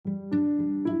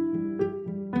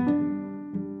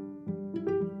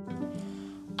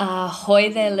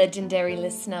Ahoy there, legendary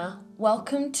listener.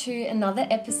 Welcome to another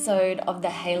episode of the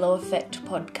Halo Effect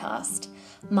podcast.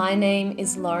 My name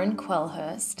is Lauren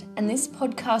Quellhurst, and this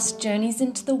podcast journeys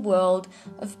into the world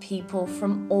of people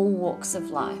from all walks of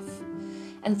life.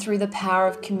 And through the power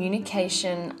of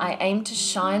communication, I aim to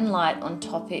shine light on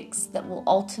topics that will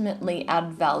ultimately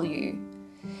add value.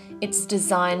 It's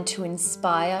designed to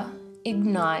inspire,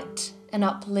 ignite, and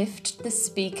uplift the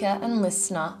speaker and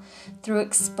listener through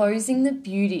exposing the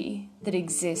beauty that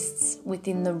exists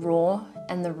within the raw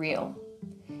and the real.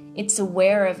 It's a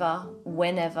wherever,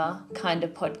 whenever kind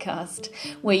of podcast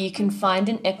where you can find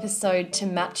an episode to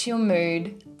match your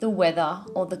mood, the weather,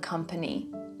 or the company.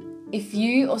 If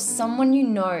you or someone you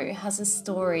know has a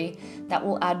story that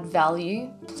will add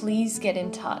value, please get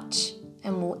in touch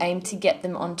and we'll aim to get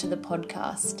them onto the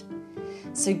podcast.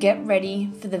 So get ready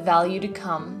for the value to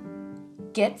come.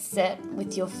 Get set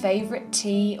with your favorite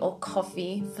tea or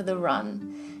coffee for the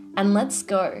run. And let's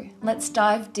go. Let's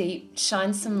dive deep,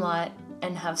 shine some light,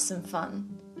 and have some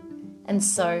fun. And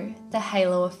so the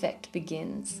Halo Effect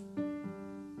begins.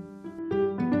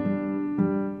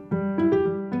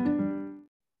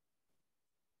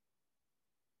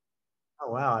 Oh,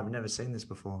 wow. I've never seen this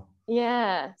before.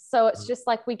 Yeah. So it's just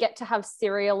like we get to have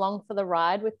Siri along for the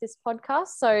ride with this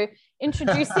podcast. So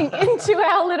introducing into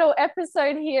our little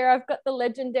episode here, I've got the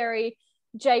legendary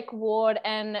Jake Ward,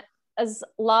 and as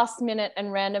last minute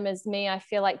and random as me, I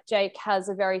feel like Jake has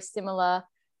a very similar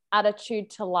attitude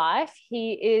to life.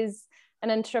 He is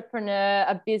an entrepreneur,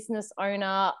 a business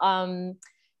owner.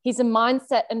 He's a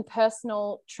mindset and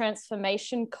personal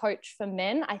transformation coach for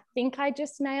men. I think I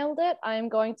just nailed it. I am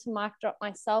going to mic drop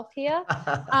myself here.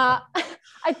 I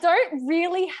don't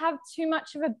really have too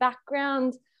much of a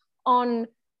background on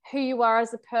who you are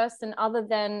as a person, other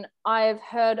than I've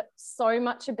heard so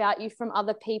much about you from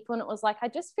other people. And it was like, I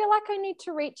just feel like I need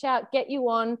to reach out, get you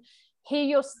on, hear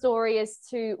your story as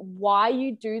to why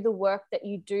you do the work that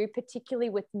you do, particularly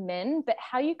with men, but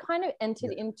how you kind of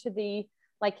entered into the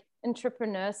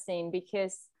entrepreneur scene,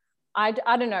 because I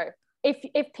don't know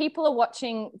if people are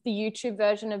watching the YouTube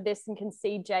version of this and can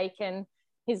see Jake and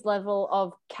his level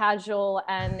of casual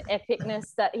and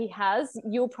epicness that he has,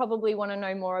 you'll probably want to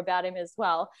know more about him as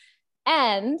well.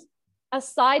 And a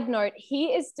side note, he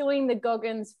is doing the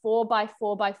Goggins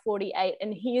 4x4x48,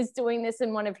 and he is doing this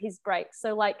in one of his breaks.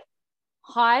 So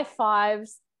high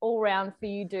fives all round for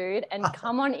you, dude. And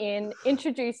come on in,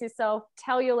 introduce yourself,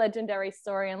 tell your legendary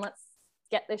story, and let's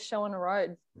get this show on the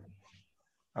road.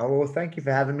 Oh, well, thank you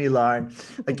for having me, Lauren.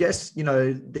 I guess,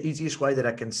 the easiest way that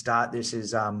I can start this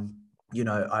is,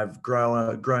 I've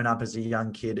grown up as a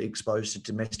young kid exposed to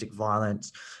domestic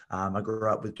violence. I grew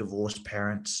up with divorced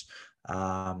parents.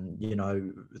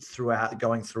 Throughout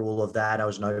going through all of that, I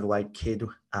was an overweight kid,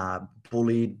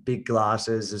 bullied, big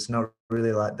glasses. It's not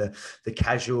really like the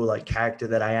casual character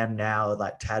that I am now,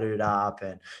 tattooed up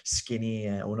and skinny,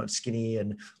 or not skinny,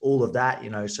 and all of that,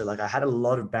 so I had a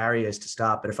lot of barriers to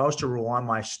start. But if I was to rewind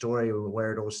my story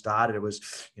where it all started, it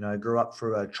was, I grew up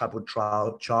through a troubled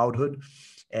childhood.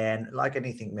 And like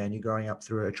anything, man, you're growing up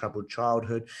through a troubled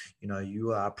childhood,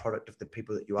 you are a product of the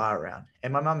people that you are around.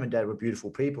 And my mum and dad were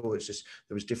beautiful people. It's just,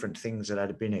 there was different things that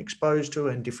I'd been exposed to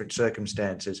and different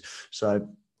circumstances. So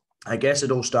I guess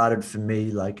it all started for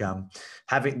me,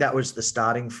 that was the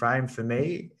starting frame for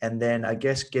me. And then I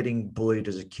guess getting bullied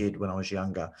as a kid when I was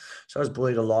younger. So I was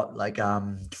bullied a lot,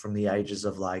 from the ages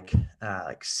of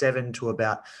 7 to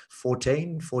about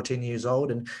 14 years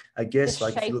old. And I guess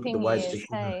if you look at the ways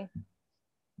that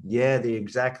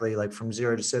exactly. From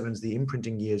 0 to 7 is the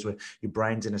imprinting years where your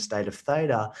brain's in a state of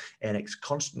theta and it's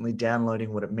constantly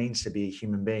downloading what it means to be a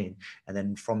human being. And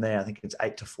then from there, I think it's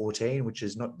 8 to 14, which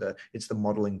is it's the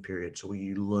modeling period. So where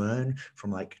you learn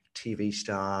from TV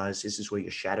stars, this is where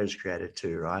your shadow's created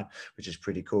too, right? Which is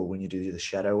pretty cool when you do the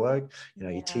shadow work,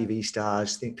 your TV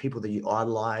stars, think people that you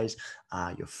idolize,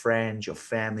 your friends, your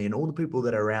family, and all the people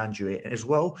that are around you. And as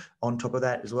well, on top of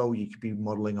that as well, you could be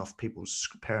modeling off people's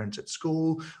parents at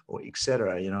school or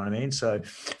etc. You know what I mean? So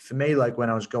for me, when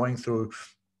I was going through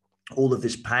all of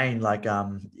this pain,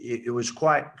 it was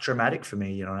quite traumatic for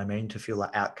me, you know what I mean? To feel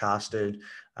outcasted,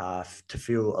 to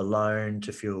feel alone,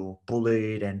 to feel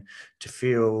bullied, and to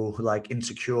feel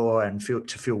insecure and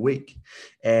to feel weak.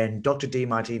 And Dr.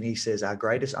 Demartini says our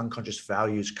greatest unconscious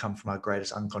values come from our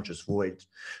greatest unconscious voids.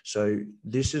 So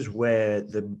this is where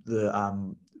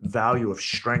the value of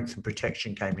strength and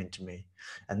protection came into me.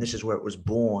 And this is where it was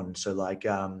born. So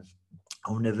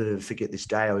I'll never forget this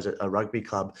day. I was at a rugby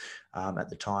club at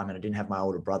the time, and I didn't have my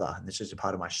older brother. And this is a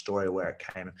part of my story where it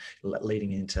came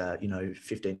leading into,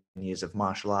 15 years of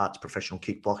martial arts, professional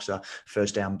kickboxer,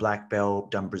 first down black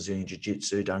belt, done Brazilian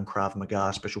jiu-jitsu, done Krav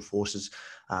Maga, special forces,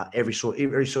 every sort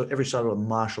of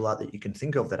martial art that you can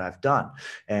think of that I've done.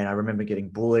 And I remember getting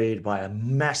bullied by a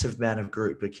massive amount of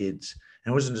group of kids.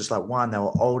 And it wasn't just like one, they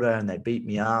were older and they beat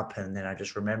me up. And then I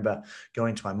just remember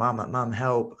going to my mum, like, "Mum,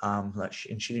 help." And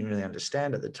she didn't really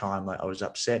understand at the time. Like, I was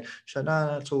upset. She said,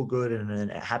 "No, it's all good." And then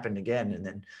it happened again. And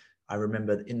then I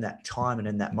remember in that time and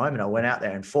in that moment, I went out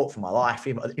there and fought for my life.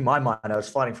 In my mind, I was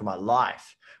fighting for my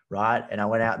life, right? And I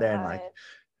went out there and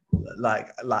like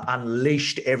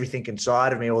unleashed everything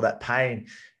inside of me, all that pain.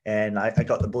 And I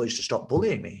got the bullies to stop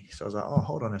bullying me. So I was like, "Oh,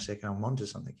 hold on a second, I'm onto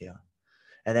something here."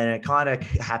 And then it kind of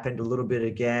happened a little bit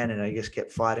again, and I just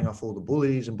kept fighting off all the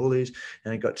bullies, and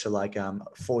it got to like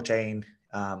 14.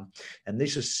 And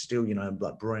this is still,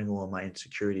 like brewing all of my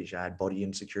insecurities. I had body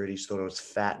insecurities, thought I was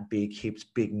fat, big hips,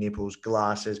 big nipples,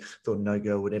 glasses, thought no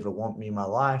girl would ever want me in my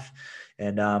life.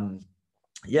 And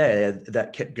that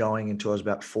kept going until I was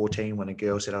about 14 when a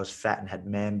girl said I was fat and had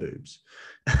man boobs.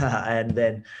 And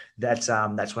then that's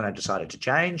when I decided to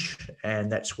change,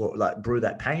 and that's what like brewed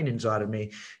that pain inside of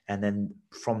me. And then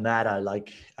from that, I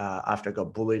after I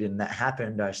got bullied and that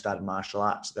happened, I started martial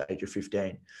arts at the age of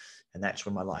 15. And that's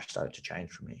when my life started to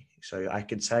change for me. So I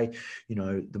could say,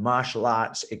 the martial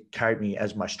arts, it carried me,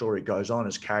 as my story goes on,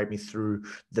 has carried me through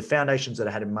the foundations that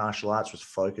I had in martial arts was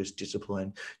focus,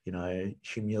 discipline,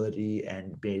 humility,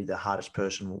 and be the hardest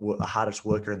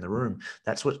worker in the room.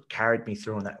 That's what carried me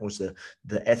through. And that was the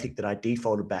ethic that I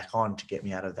defaulted back on to get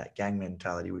me out of that gang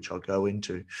mentality, which I'll go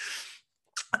into.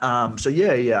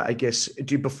 I guess,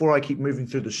 before I keep moving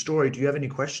through the story, do you have any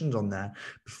questions on that?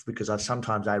 Because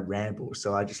sometimes I ramble,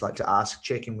 so I just like to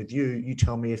check in with you. You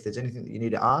tell me if there's anything that you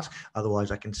need to ask.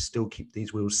 Otherwise, I can still keep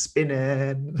these wheels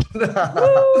spinning. Woo,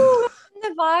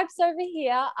 the vibes over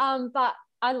here. But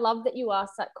I love that you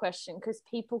asked that question, because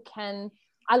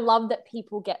I love that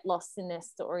people get lost in their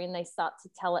story and they start to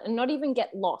tell it, and not even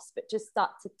get lost, but just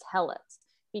start to tell it.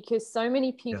 Because so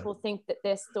many people think that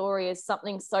their story is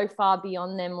something so far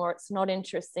beyond them, or it's not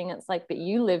interesting. It's like, but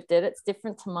you lived it. It's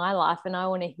different to my life, and I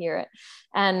want to hear it.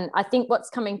 And I think what's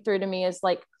coming through to me is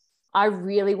like, I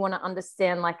really want to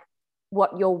understand like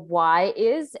what your why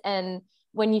is. And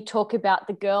when you talk about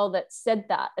the girl that said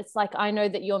that, it's like, I know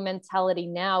that your mentality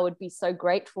now would be so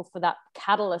grateful for that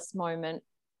catalyst moment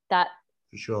that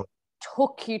for sure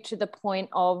took you to the point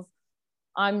of,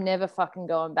 I'm never fucking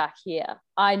going back here.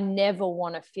 I never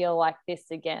want to feel like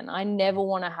this again. I never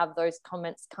want to have those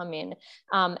comments come in.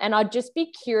 And I'd just be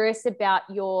curious about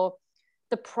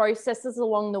the processes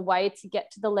along the way to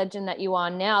get to the legend that you are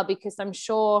now, because I'm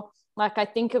sure, like, I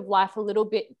think of life a little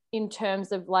bit in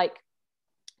terms of like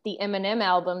the Eminem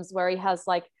albums where he has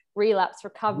like relapse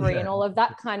recovery and all of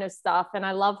that kind of stuff. And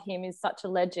I love him, he's such a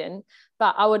legend.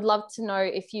 But I would love to know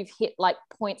if you've hit like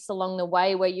points along the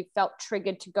way where you felt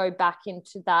triggered to go back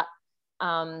into that,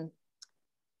 the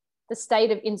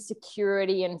state of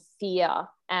insecurity and fear.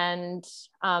 And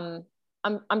I'm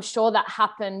sure that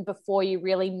happened before you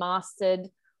really mastered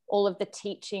all of the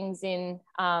teachings in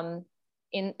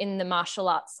the martial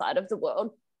arts side of the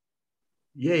world.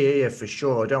 Yeah, for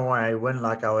sure. Don't worry. When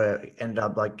I end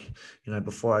up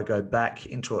before I go back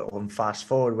into it, and fast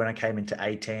forward when I came into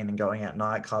 18 and going out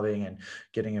night clubbing and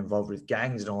getting involved with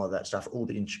gangs and all of that stuff, all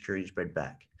the insecurities bred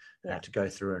back. I had to go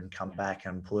through and come back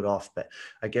and pull it off. But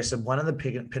I guess one of the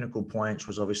pinnacle points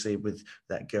was obviously with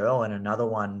that girl, and another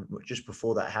one just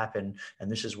before that happened.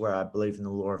 And this is where I believe in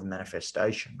the law of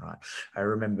manifestation, right? I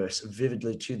remember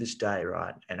vividly to this day,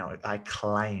 right? And I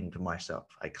claimed myself.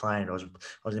 I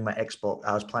was in my Xbox.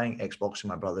 I was playing Xbox in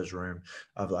my brother's room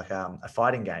of like a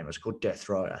fighting game. It was called Death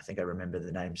Row. I think I remember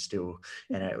the name still.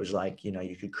 And it was like,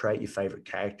 you could create your favorite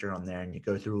character on there and you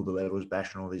go through all the levels,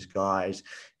 bashing all these guys.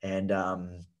 And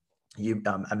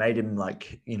I made him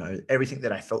everything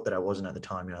that I felt that I wasn't at the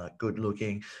time, like good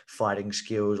looking, fighting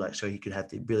skills, like so he could have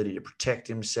the ability to protect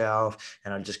himself.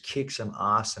 And I just kicked some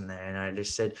ass in there. And I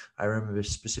just said, I remember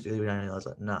specifically when I was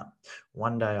like, nah,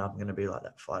 one day I'm going to be like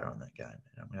that fighter on that game.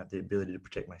 And I'm going to have the ability to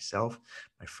protect myself,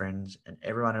 my friends, and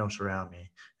everyone else around me.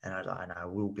 And I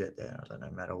will get there. I was like,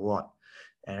 no matter what.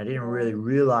 And I didn't really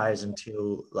realize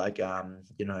until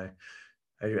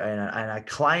and I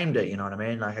claimed it, you know what I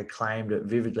mean? Like I claimed it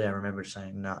vividly. I remember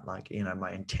saying that, my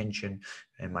intention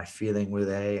and my feeling were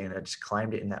there, and I just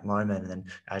claimed it in that moment. And then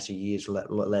as the years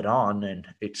led on and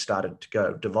it started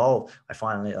to devolve, I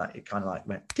finally it kind of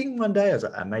went ting one day. I was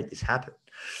like, I made this happen.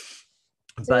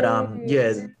 But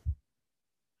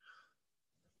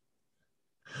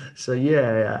So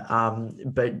yeah,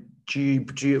 but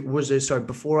was there, so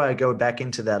before I go back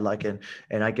into that, like, and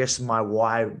I guess my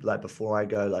why, like before I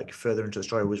go like further into the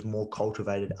story, was more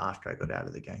cultivated after I got out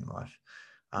of the gang life.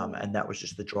 And that was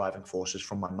just the driving forces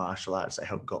from my martial arts that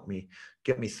helped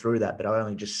get me through that. But I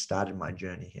only just started my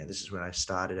journey here. This is when I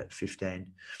started at 15.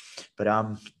 But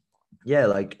yeah,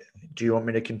 like, do you want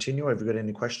me to continue? Have you got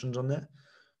any questions on that?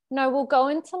 No, we'll go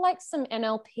into like some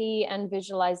NLP and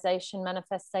visualization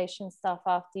manifestation stuff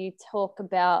after you talk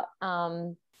about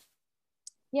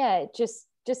yeah, just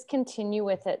continue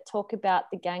with it. Talk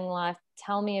about the gang life.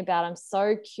 Tell me about it. I'm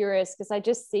so curious because I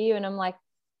just see you and I'm like,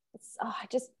 I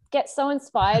just get so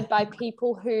inspired by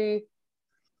people who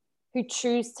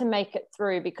choose to make it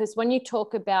through. Because when you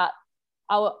talk about,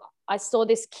 I saw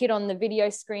this kid on the video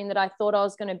screen that I thought I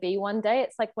was going to be one day.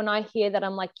 It's like when I hear that,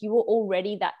 I'm like, you were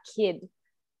already that kid.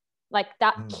 Like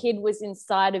that kid was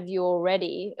inside of you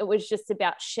already. It was just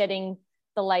about shedding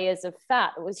the layers of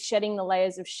fat. It was shedding the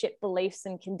layers of shit beliefs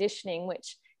and conditioning,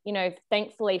 which, you know,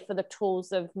 thankfully for the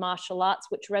tools of martial arts,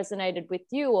 which resonated with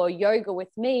you, or yoga with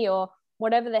me, or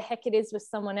whatever the heck it is with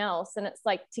someone else. And it's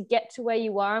like, to get to where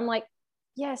you are, I'm like,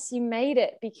 yes, you made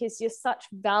it, because you're such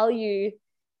value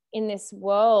in this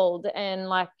world, and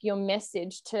like your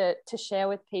message to share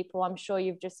with people. I'm sure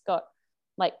you've just got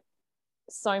like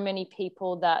so many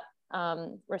people that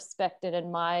respect and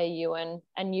admire you,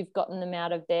 and you've gotten them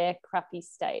out of their crappy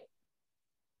state.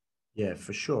 Yeah,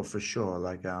 for sure.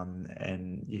 Like,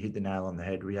 and you hit the nail on the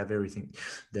head. We have everything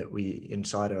that we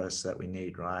inside of us that we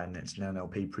need, right? And it's an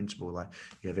NLP principle. Like,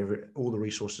 you have all the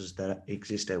resources that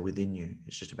exist there within you.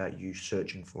 It's just about you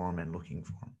searching for them and looking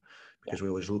for them, because we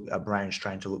always our brain's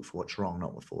trained to look for what's wrong,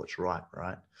 not for what's right,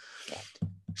 right? Yeah.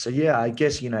 So yeah, I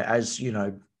guess, as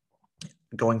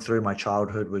going through my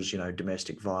childhood was,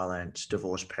 domestic violence,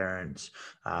 divorced parents.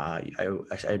 I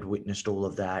had witnessed all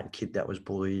of that. Kid that was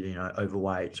bullied,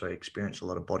 overweight. So I experienced a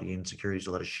lot of body insecurities,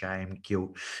 a lot of shame,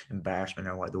 guilt, embarrassment,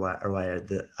 and the way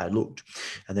that I looked.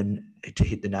 And then to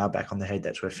hit the nail back on the head,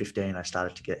 that's where 15, I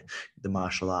started to get the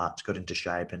martial arts, got into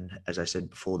shape. And as I said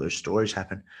before, those stories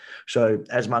happen. So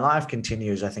as my life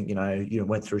continues, I think,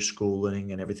 went through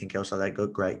schooling and everything else like that,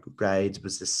 got great grades,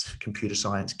 was this computer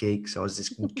science geek. So I was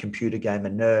this computer gamer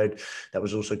nerd that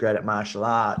was also great at martial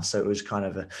arts. So it was kind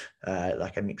of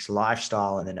like a mixed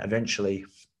lifestyle. And then eventually,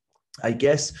 I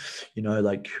guess,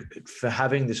 like, for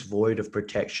having this void of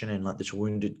protection and like this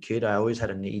wounded kid, I always had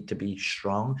a need to be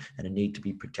strong and a need to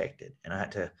be protected. And I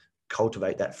had to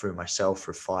cultivate that through myself,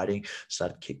 through fighting.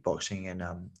 Started kickboxing and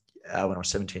when I was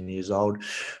 17 years old.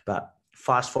 But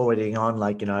fast forwarding on,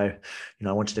 like, I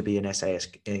wanted to be an SAS,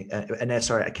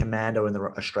 a commando in the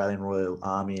Australian Royal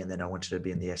Army. And then I wanted to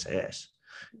be in the SAS.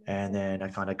 And then I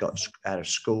kind of got out of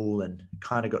school and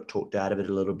kind of got talked out of it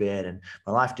a little bit. And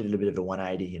my life did a little bit of a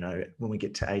 180. When we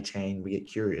get to 18, we get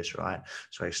curious, right?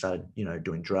 So I started,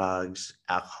 doing drugs,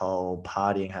 alcohol,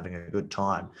 partying, having a good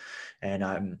time.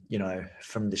 And,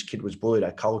 from this kid was bullied,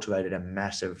 I cultivated a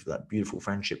massive, like, beautiful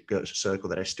friendship circle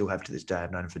that I still have to this day.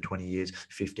 I've known him for 20 years,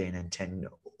 15 and 10,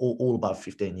 all above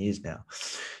 15 years now.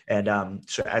 And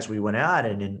so as we went out,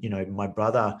 and then, my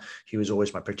brother, he was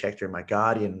always my protector and my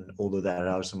guardian, all of that.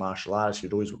 I was a martial artist.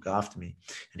 He'd always look after me.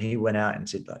 And he went out and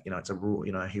said, like, it's a rule,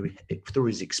 he through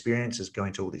his experiences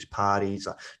going to all these parties,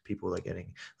 like, people are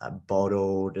getting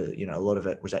bottled, a lot of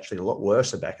it was actually a lot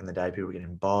worse back in the day. People were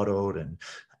getting bottled and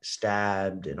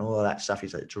stabbed and all of that stuff.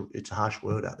 He's like, it's a harsh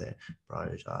world out there, bro.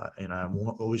 I'm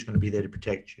always going to be there to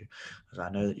protect you, because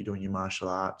I know that you're doing your martial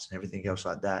arts and everything else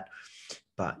like that.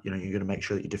 But you're going to make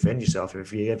sure that you defend yourself.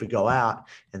 If you ever go out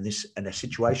and a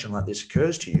situation like this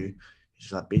occurs to you,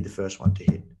 just like, be the first one to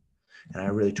hit. And I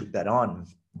really took that on.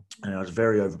 And I was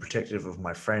very overprotective of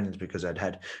my friends, because I'd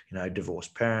had,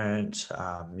 divorced parents,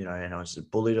 and I was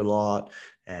bullied a lot.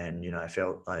 And, I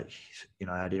felt like,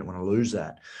 I didn't want to lose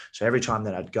that. So every time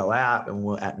that I'd go out and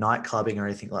we're at night clubbing or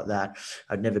anything like that,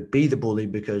 I'd never be the bully,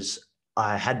 because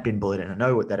I had been bullied and I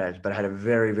know what that is, but I had a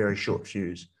very, very short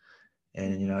fuse.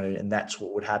 And, and that's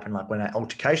what would happen. Like, when an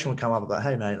altercation would come up, like,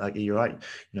 hey, mate, like, you're right,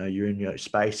 you're in your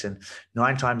space. And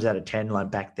 9 times out of 10,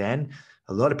 like back then,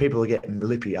 a lot of people are getting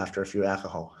lippy after a few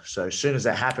alcohol. So as soon as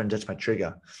that happened, that's my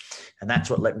trigger. And that's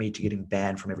what led me to getting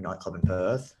banned from every nightclub in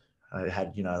Perth. I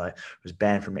had, was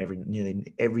banned from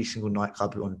nearly every single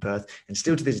nightclub in Perth. And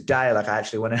still to this day, like, I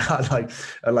actually went out,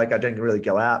 like I don't really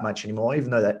go out much anymore, even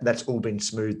though that's all been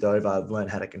smoothed over. I've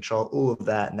learned how to control all of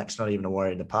that. And that's not even a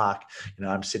worry in the park.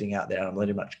 I'm sitting out there and I'm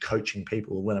pretty much coaching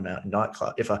people when I'm out in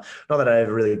nightclub. Not that I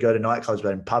ever really go to nightclubs,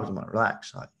 but in pubs, I'm like,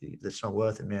 relax. Like, that's not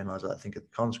worth it, man. I was like, think of the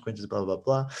consequences, blah, blah,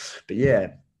 blah. But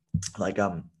yeah, like,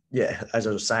 yeah, as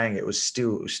I was saying, it was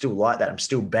still like that. I'm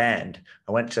still banned.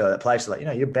 I went to a place like,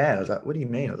 you're banned. I was like, what do you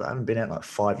mean? I was like, I haven't been out in like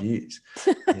 5 years.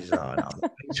 He's like, oh, no.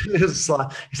 He's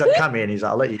like, come in. He's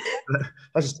like, I'll let you. I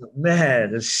was just like,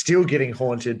 man, it's still getting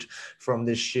haunted from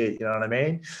this shit. You know what I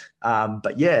mean?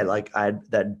 But yeah, like I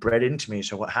had that bred into me.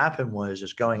 So what happened was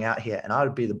just going out here, and I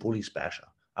would be the bullies basher.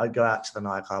 I'd go out to the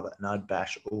nightclub and I'd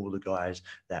bash all the guys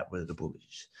that were the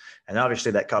bullies. And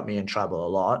obviously that got me in trouble a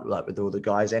lot, like with all the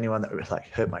guys, anyone that would like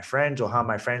hurt my friends or harm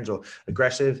my friends or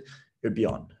aggressive, it would be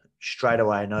on straight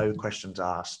away, no questions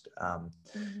asked.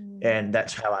 And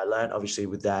that's how I learned, obviously,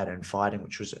 with that and fighting,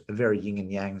 which was a very yin and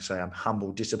yang. So I'm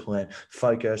humble, disciplined,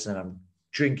 focused, and I'm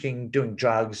drinking, doing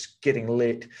drugs, getting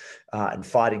lit, and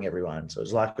fighting everyone. So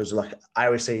it was like I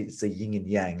always say it's the yin and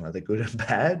yang, like the good and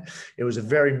bad. It was a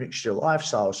very mixture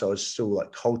lifestyle. So I was still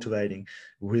like cultivating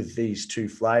with these two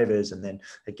flavors. And then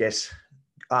I guess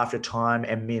after time,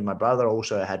 and me and my brother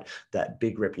also had that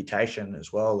big reputation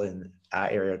as well in our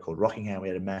area called Rockingham. We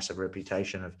had a massive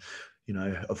reputation of,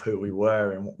 of who we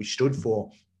were and what we stood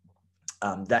for.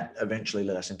 That eventually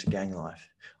led us into gang life.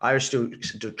 I was still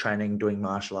training, doing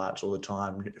martial arts all the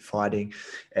time, fighting.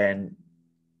 And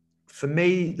for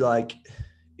me, like,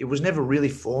 it was never really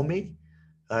for me.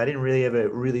 I didn't really ever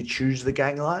really choose the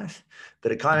gang life,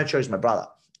 but it kind of chose my brother.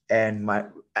 And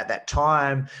at that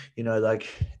time, like,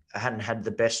 I hadn't had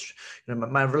the best,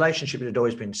 my relationship had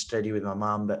always been steady with my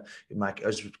mum, but I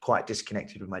was quite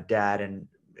disconnected with my dad. And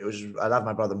I love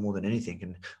my brother more than anything.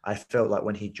 And I felt like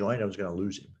when he joined, I was going to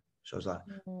lose him. So I was like,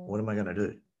 what am I going to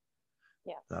do?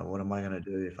 Yeah. Like, what am I going to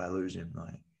do if I lose him?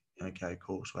 Like, okay,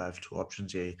 cool. So I have two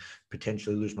options here: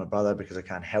 potentially lose my brother because I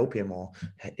can't help him, or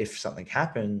if something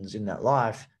happens in that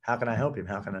life, how can I help him?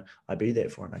 How can I be there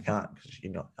for him? I can't,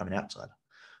 because I'm an outsider.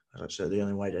 So the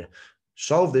only way to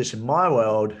solve this in my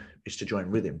world is to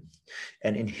join with him.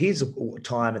 And in his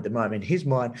time at the moment, in his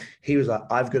mind, he was like,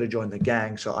 I've got to join the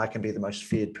gang so I can be the most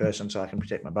feared person, so I can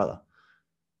protect my brother.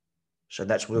 So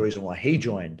that's the reason why he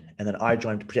joined. And then I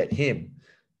joined to protect him.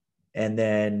 And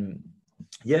then,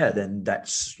 then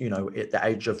that's, at the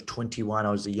age of 21,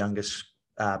 I was the youngest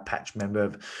patch member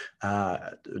of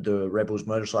the Rebels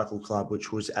Motorcycle Club,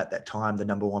 which was at that time the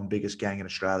number one biggest gang in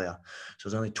Australia. So I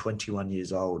was only 21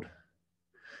 years old.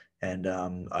 And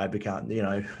I became,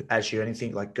 as you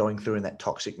anything like going through in that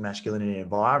toxic masculinity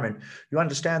environment, you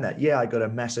understand that. Yeah, I got a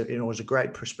massive, it was a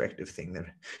great perspective thing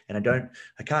there. And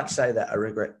I can't say that I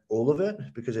regret all of it,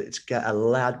 because it's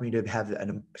allowed me to have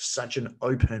such an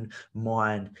open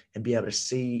mind and be able to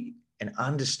see and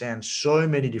understand so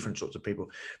many different sorts of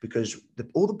people, because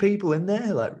all the people in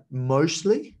there, like,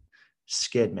 mostly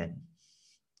scared men.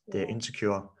 They're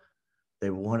insecure. They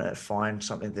want to find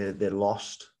something. They're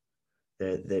lost.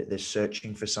 They're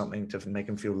searching for something to make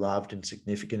them feel loved and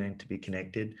significant and to be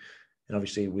connected. And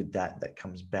obviously with that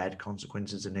comes bad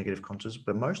consequences and negative consequences,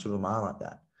 but most of them are like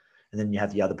that. And then you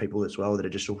have the other people as well that are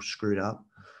just all screwed up.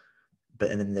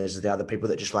 And then there's the other people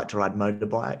that just like to ride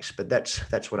motorbikes. But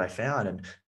that's what I found. And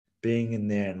being in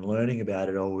there and learning about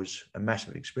it all was a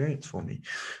massive experience for me.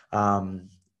 So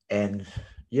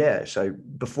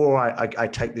before I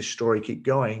take this story, keep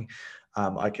going,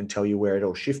 I can tell you where it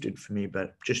all shifted for me,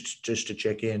 but just to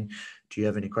check in, do you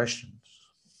have any questions?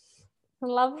 I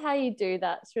love how you do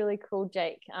that. It's really cool,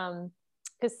 Jake.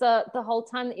 Because the whole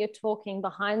time that you're talking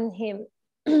behind him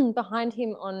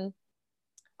on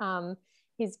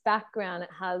his background, it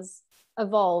has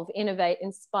evolve, innovate,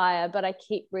 inspire, but I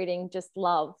keep reading just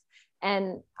love.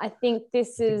 And I think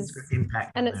this is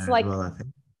impact, and it's like, well,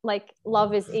 like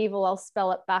love is evil. I'll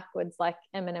spell it backwards, like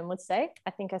Eminem would say. I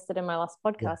think I said in my last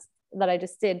podcast that I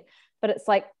just did, but it's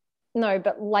like, no,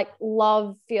 but like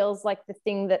love feels like the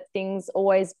thing that things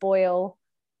always boil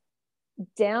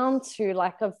down to,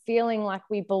 like of feeling like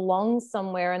we belong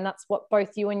somewhere. And that's what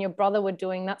both you and your brother were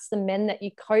doing. That's the men that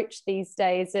you coach these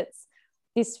days. It's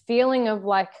this feeling of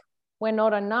like, we're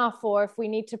not enough, or if we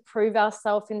need to prove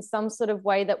ourselves in some sort of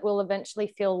way that we'll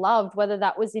eventually feel loved, whether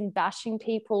that was in bashing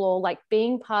people or like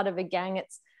being part of a gang.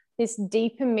 It's this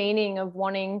deeper meaning of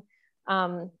wanting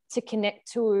to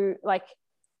connect to like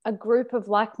a group of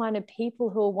like-minded people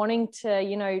who are wanting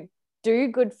to, do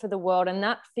good for the world. And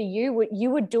that for you, you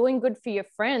were doing good for your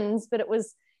friends, but it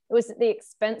was at the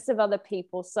expense of other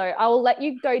people. So I will let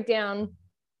you go down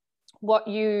what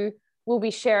you will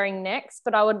be sharing next,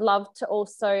 but I would love to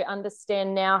also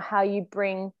understand now how you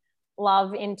bring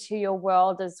love into your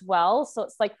world as well. So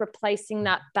it's like replacing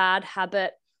that bad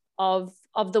habit of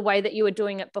the way that you were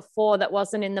doing it before that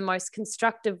wasn't in the most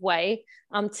constructive way,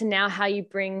 to now how you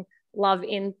bring love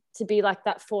in to be like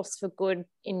that force for good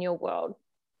in your world.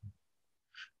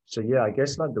 So yeah, I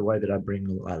guess like the way that I bring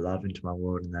like love into my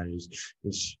world, and that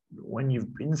is when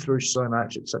you've been through so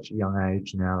much at such a young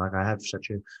age now. Like I have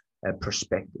such a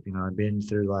perspective, you know. I've been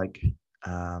through like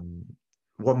um,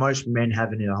 what most men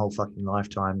have in a whole fucking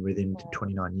lifetime within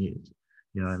 29 years.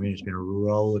 You know what I mean? It's been a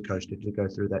roller coaster to go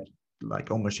through that, like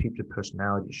almost heaps of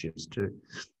personality shifts too.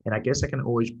 And I guess I can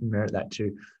always merit that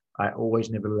too. I always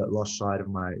never lost sight of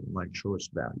my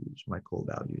truest values, my core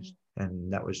values,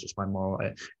 and that was just my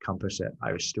moral compass that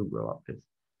I still grew up with.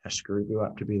 I grew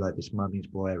up to be like this mummy's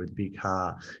boy with a big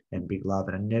heart and big love,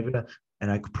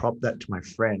 and I could prop that to my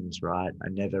friends, right? I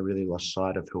never really lost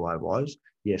sight of who I was.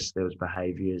 Yes, there was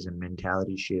behaviors and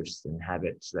mentality shifts and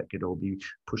habits that could all be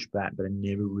pushed back, but I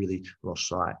never really lost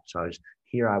sight. So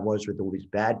here I was with all these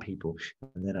bad people,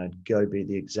 and then I'd go be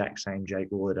the exact same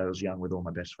Jake Wall that I was young with all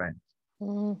my best friends.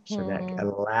 So that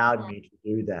allowed me to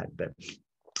do that. But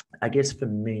I guess for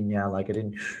me now, like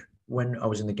when I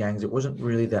was in the gangs, it wasn't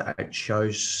really that I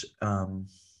chose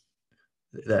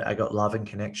that I got love and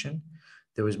connection.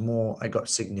 There was more, I got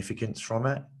significance from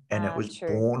it. And it was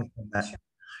born from that.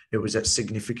 It was that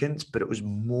significance, but it was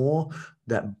more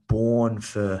that born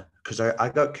for, because I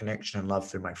got connection and love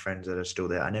through my friends that are still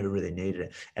there. I never really needed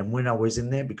it. And when I was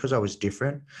in there, because I was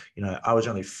different, you know, I was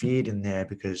only feared in there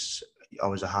because I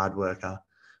was a hard worker.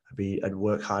 I'd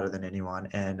work harder than anyone,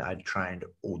 and I'd trained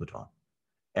all the time.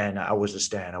 And I was a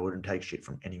stand. I wouldn't take shit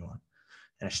from anyone.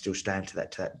 And I still stand to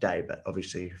that day. But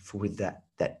obviously with that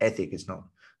ethic, it's not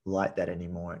like that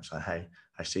anymore. It's like, hey,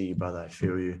 I see you, brother. I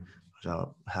feel you.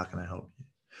 So how can I help you?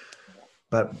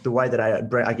 But the way that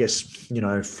I guess, you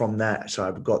know, from that, so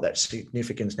I've got that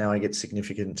significance. Now I get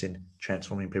significance in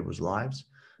transforming people's lives.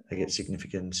 I get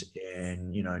significance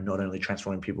in, you know, not only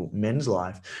transforming men's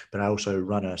life, but I also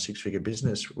run a 6-figure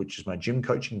business, which is my gym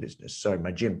coaching business. So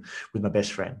my gym with my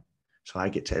best friend. So I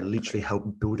get to literally help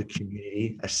build a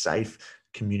community, a safe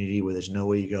community where there's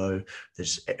no ego.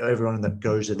 There's everyone that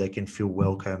goes there, they can feel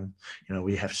welcome. You know,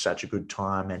 we have such a good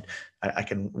time. And I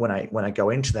can, when I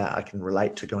go into that, I can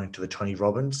relate to going to the Tony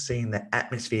Robbins, seeing the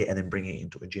atmosphere and then bringing it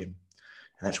into a gym.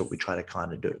 And that's what we try to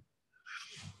kind of do.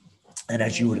 And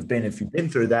as you would have been, if you've been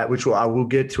through that, which I will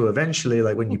get to eventually,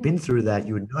 like when you've been through that,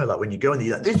 you would know, like when you go in there,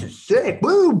 you're like, this is sick,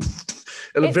 woo!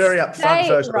 It was very upfront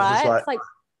first. Right? I was like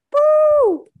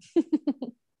woo!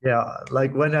 Yeah,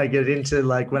 like when I get into,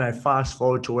 like when I fast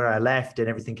forward to where I left and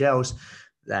everything else,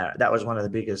 that was one of the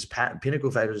biggest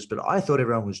pinnacle factors. But I thought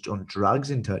everyone was on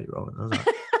drugs in Tony Robbins. I was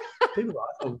like, people,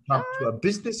 I thought come to a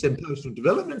business and personal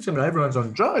development seminar, everyone's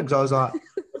on drugs. I was like,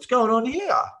 what's going on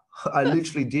here? I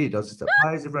literally did. I was just like,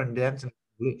 why is everyone dancing?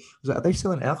 I was like, are they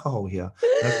selling alcohol here?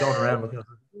 And I was going around looking,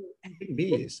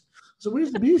 beers. So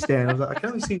where's the beer stand? I was like, I can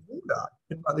only see water.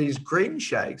 And like these green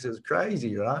shakes. It was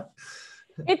crazy, right?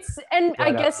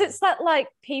 I guess it's that like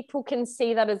people can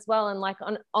see that as well, and like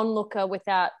on onlooker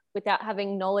without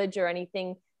having knowledge or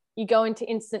anything, you go into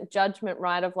instant judgment,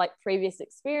 right, of like previous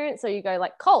experience. So you go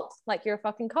like cult, like you're a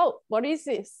fucking cult. What is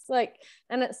this? Like,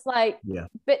 and it's like, yeah.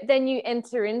 But then you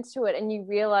enter into it and you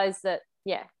realize that,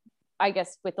 yeah, I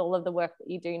guess with all of the work that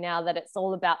you do now, that it's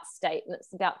all about state and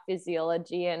it's about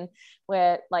physiology and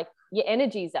where like your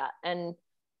energy's at. And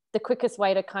the quickest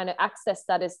way to kind of access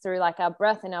that is through like our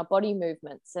breath and our body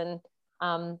movements. And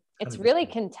it's really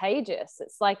contagious.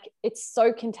 It's like, it's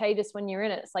so contagious when you're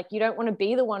in it. It's like, you don't want to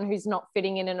be the one who's not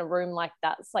fitting in a room like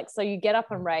that. It's like, so you get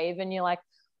up and rave and you're like,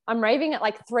 I'm raving at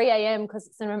like 3 a.m. because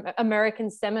it's an American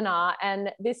seminar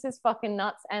and this is fucking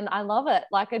nuts. And I love it.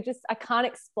 Like, I can't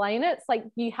explain it. It's like,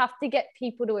 you have to get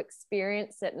people to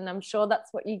experience it. And I'm sure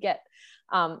that's what you get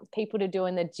people to do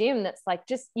in the gym. That's like,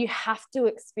 just, you have to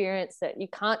experience it. You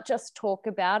can't just talk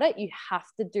about it. You have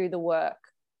to do the work.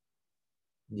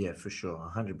 Yeah, for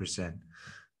sure. 100%.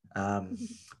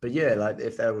 But yeah, like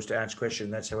if that was to answer the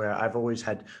question, that's how I've always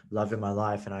had love in my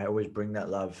life, and I always bring that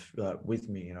love with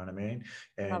me. You know what I mean?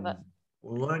 And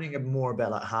learning more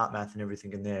about like heart math and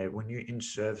everything in there, when you're in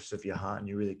service of your heart and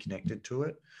you're really connected to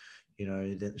it, you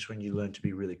know, that's when you learn to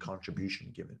be really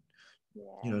contribution given. Yeah.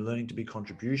 You know, learning to be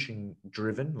contribution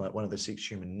driven, like one of the 6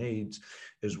 human needs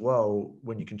as well.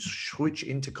 When you can switch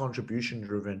into contribution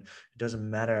driven, it doesn't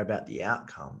matter about the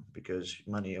outcome, because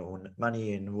money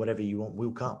and whatever you want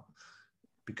will come,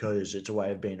 because it's a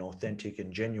way of being authentic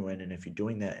and genuine. And if you're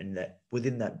doing that and that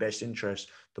within that best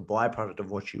interest, the byproduct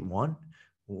of what you want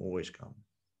will always come.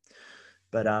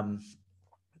 But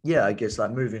yeah, I guess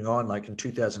like moving on, like in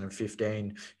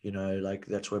 2015, you know, like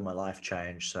that's where my life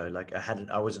changed. So like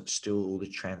I wasn't still the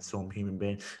transformed human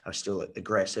being. I was still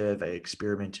aggressive. I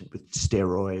experimented with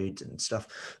steroids and stuff.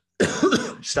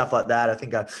 stuff like that. I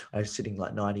think I was sitting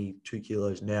like 92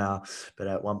 kilos now, but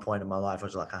at one point in my life, I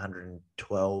was like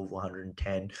 112,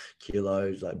 110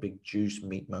 kilos, like big juice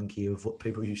meat monkey of what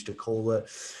people used to call it.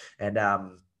 And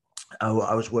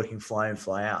I was working fly in,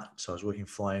 fly out. So I was working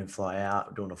fly in, fly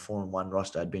out, doing a 4-in-1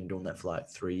 roster. I'd been doing that for like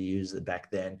 3 years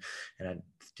back then. And I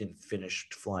didn't finish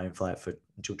fly in, fly out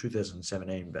until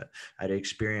 2017. But I'd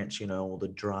experienced, all the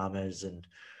dramas and,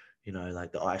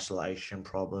 like the isolation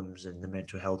problems and the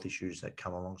mental health issues that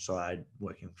come alongside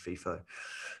working for FIFO.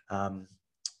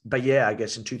 But yeah, I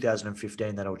guess in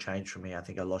 2015, that all changed for me. I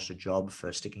think I lost a job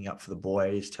for sticking up for the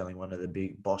boys, telling one of the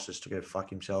big bosses to go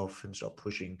fuck himself and stop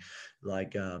pushing,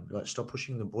 stop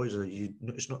pushing the boys.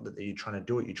 It's not that you're trying to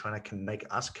do it. You're trying to make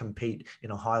us compete in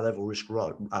a high level risk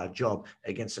job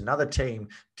against another team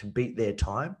to beat their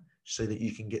time so that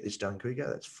you can get this done quicker.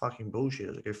 That's fucking bullshit. I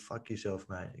was like, go fuck yourself,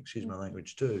 mate. Excuse my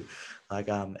language too.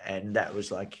 And that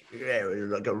was I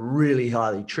got really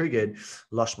highly triggered,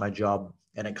 lost my job.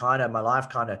 And my life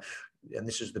and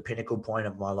this is the pinnacle point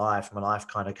of my life. My life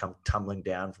kind of come tumbling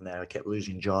down from there. I kept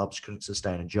losing jobs, couldn't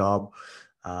sustain a job.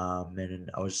 And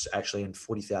I was actually in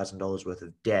 $40,000 worth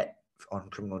of debt on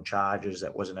criminal charges.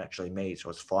 That wasn't actually me. So I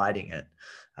was fighting it.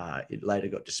 It later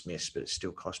got dismissed, but it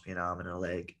still cost me an arm and a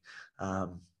leg.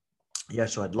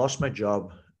 So I'd lost my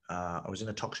job. I was in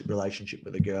a toxic relationship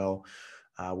with a girl,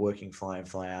 working fly in,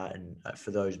 fly out. And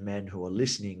for those men who are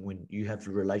listening, when you have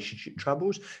relationship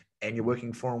troubles and you're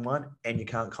working 4-in-1 and you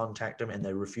can't contact them and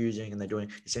they're refusing and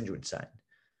it sends you insane.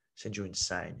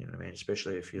 You know what I mean?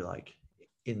 Especially if you're like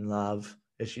in love,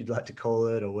 as you'd like to call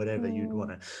it, or whatever you'd want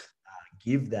to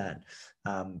give that.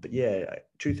 But yeah,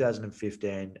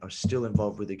 2015, I was still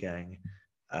involved with the gang.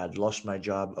 I'd lost my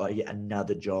job.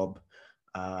 Another job.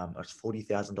 I was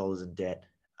 $40,000 in debt.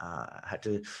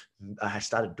 I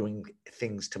started doing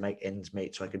things to make ends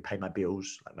meet so I could pay my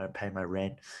bills, pay my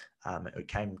rent. It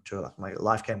came to my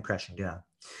life came crashing down,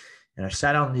 and I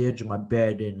sat on the edge of my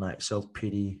bed in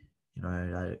self-pity,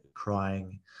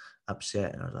 crying,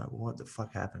 upset. And I was like, what the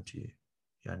fuck happened to you?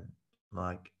 And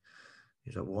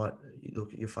he's like, what?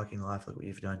 Look at your fucking life. Look what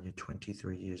you've done. You're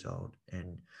 23 years old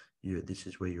and this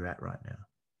is where you're at right now.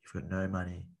 You've got no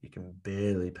money. You can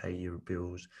barely pay your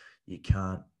bills. You're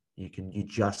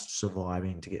just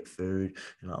surviving to get food.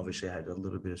 And obviously I had a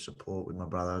little bit of support with my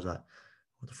brother. I was like,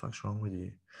 what the fuck's wrong with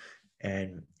you?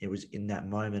 And it was in that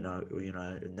moment,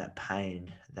 in that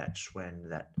pain, that's when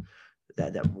that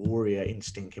warrior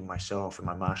instinct in myself, in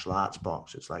my martial arts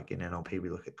box. It's like in NLP, we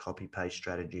look at copy paste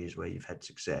strategies where you've had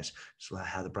success. It's like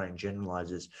how the brain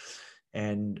generalizes.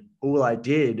 And all I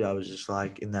did, I was just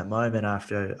like in that moment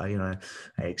after I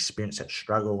experienced that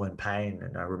struggle and pain,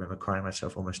 and I remember crying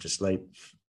myself almost to sleep.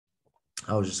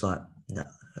 I was just like, no.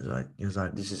 It was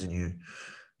like, this isn't you.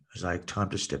 It was like, time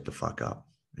to step the fuck up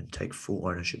and take full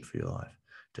ownership for your life.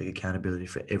 Take accountability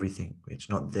for everything. It's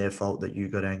not their fault that you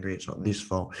got angry. It's not this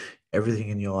fault. Everything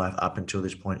in your life up until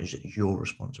this point is your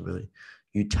responsibility.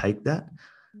 You take that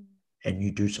and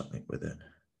you do something with it.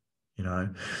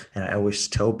 And I always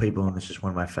tell people, and this is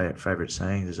one of my favorite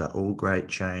sayings, is that all great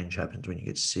change happens when you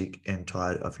get sick and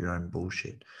tired of your own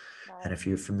bullshit. Right. And if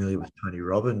you're familiar with Tony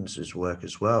Robbins' work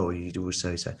as well, he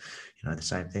also say, the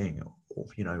same thing,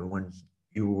 when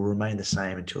you will remain the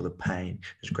same until the pain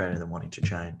is greater than wanting to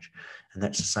change. And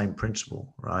that's the same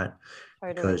principle, right?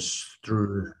 Totally. Because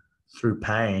through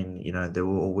pain, there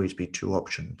will always be two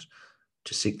options: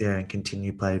 to sit there and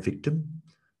continue play a victim,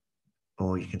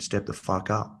 or you can step the fuck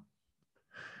up.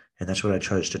 And that's what I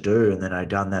chose to do. And then I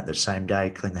done that the same day,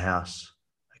 clean the house.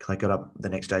 I got up the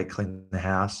next day, cleaned the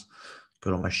house,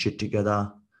 got all my shit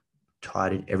together,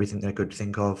 tidied everything that I could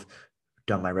think of,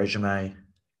 done my resume,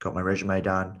 got my resume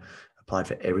done, applied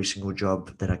for every single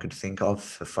job that I could think of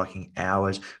for fucking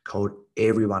hours, called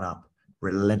everyone up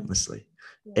relentlessly.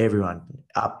 Yeah. Everyone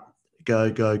up, go.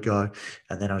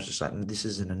 And then I was just like, this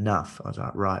isn't enough. I was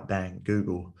like, right, bang,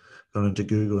 Google. Got into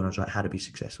Google and I was like, how to be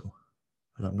successful.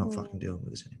 I was like, I'm not fucking dealing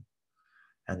with this anymore.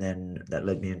 And then that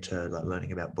led me into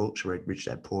learning about books. Read Rich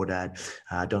Dad Poor Dad,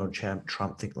 Donald Trump,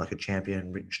 Think Like a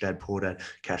Champion, Rich Dad Poor Dad,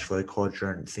 Cash Flow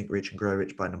Quadrant, Think Rich and Grow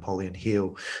Rich by Napoleon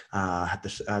Hill. I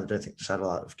don't think the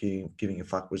Satellite of Giving a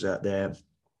Fuck was out there.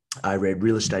 I read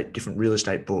different real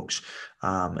estate books,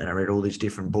 and I read all these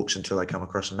different books until I come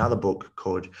across another book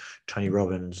called Tony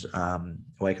Robbins,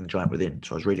 Awaken the Giant Within.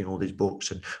 So I was reading all these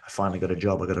books and I finally got a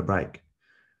job. I got a break.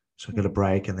 So I got a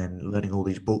break, and then learning all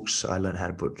these books, I learned how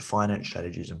to put finance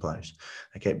strategies in place.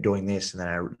 I kept doing this,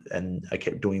 and I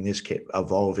kept doing this, kept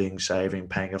evolving, saving,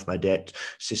 paying off my debt,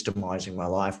 systemizing my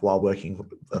life while working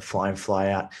fly in, fly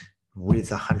out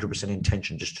with 100%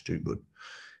 intention just to do good.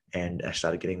 And I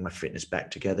started getting my fitness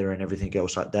back together and everything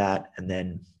else like that. And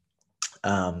then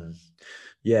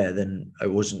then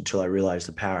it wasn't until I realized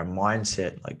the power of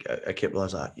mindset. Like I kept, I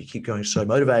was like, you keep going so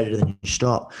motivated and then you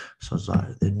stop. So I was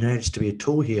like, there needs to be a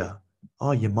tool here.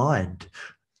 Oh, your mind.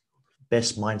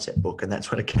 Best mindset book. And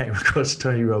that's when I came across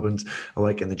Tony Robbins'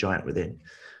 Awaken the Giant Within.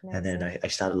 And then I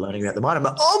started learning about the mind. I'm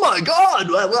like, oh my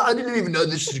God, well, I didn't even know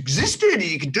this existed.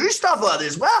 You can do stuff like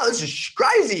this. Wow, this is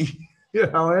crazy. You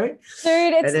know what I mean?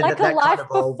 Dude, it's like a life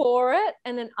before it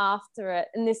and an after it.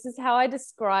 And this is how I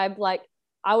describe, like,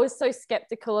 I was so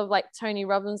skeptical of like Tony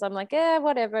Robbins. I'm like,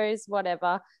 whatever is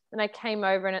whatever. And I came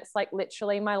over and it's like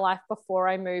literally my life before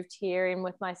I moved here in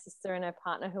with my sister and her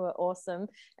partner who are awesome.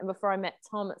 And before I met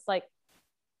Tom, it's like,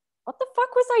 what the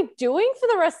fuck was I doing for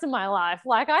the rest of my life?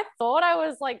 Like, I thought I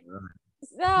was like,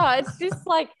 it's just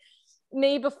like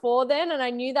me before then. And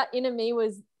I knew that inner me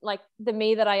was like the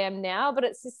me that I am now, but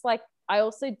it's just like, I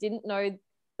also didn't know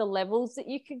the levels that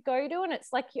you could go to. And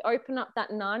it's like, you open up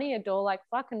that Narnia door, like,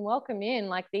 fucking welcome in.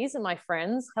 Like, these are my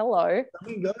friends. Hello.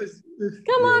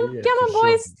 Come on,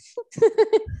 boys. Sure.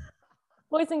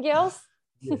 Boys and girls.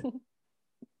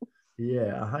 Yeah,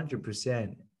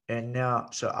 100%. And now,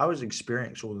 so I was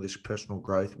experiencing all of this personal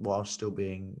growth while still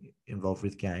being involved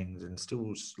with gangs and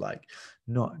still like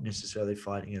not necessarily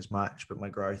fighting as much, but my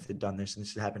growth had done this, and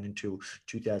this had happened until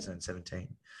 2017.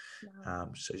 Wow.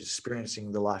 So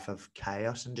experiencing the life of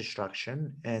chaos and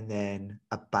destruction, and then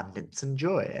abundance and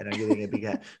joy. And I'm getting a big,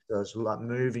 so I was like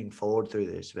moving forward through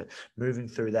this, but moving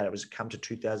through that, it was come to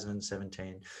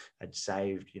 2017. I'd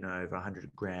saved, over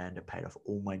 100 grand. I paid off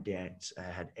all my debts. I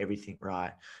had everything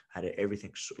right. I had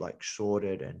everything like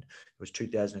sorted. And it was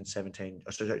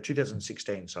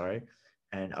 2016, sorry.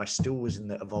 And I still was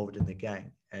involved in the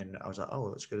gang. And I was like, oh,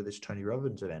 let's go to this Tony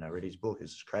Robbins event. I read his book.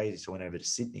 This is crazy. So I went over to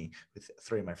Sydney with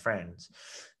 3 of my friends.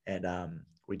 And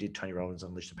we did Tony Robbins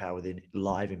Unleash the Power Within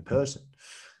live in person.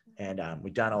 And we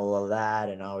done all of that.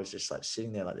 And I was just like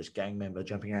sitting there like this gang member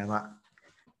jumping around like,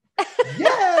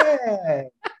 yeah.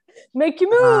 Make you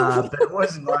move. But it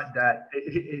wasn't like that.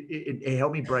 It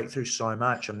helped me break through so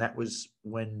much. And that was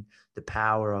when the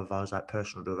power of, I was like,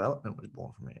 personal development was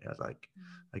born for me. I was like,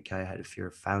 okay, I had a fear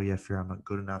of failure, fear I'm not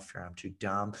good enough, fear I'm too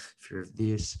dumb, fear of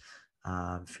this,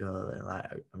 fear like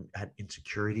I had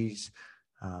insecurities,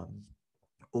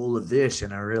 all of this.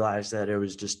 And I realized that it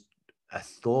was just a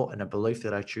thought and a belief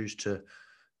that I chose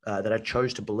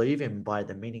to believe in by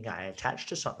the meaning I attached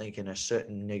to something in a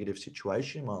certain negative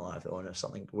situation in my life, or in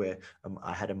something where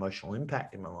I had emotional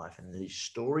impact in my life, and these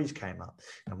stories came up.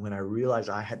 And when I realized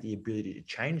I had the ability to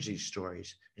change these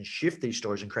stories and shift these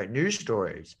stories and create new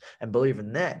stories and believe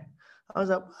in them, I was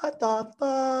like, what the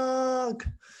fuck?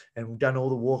 And we've done all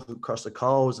the walk across the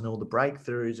coals and all the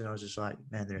breakthroughs. And I was just like,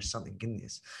 man, there's something in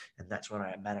this. And that's when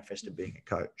I manifested being a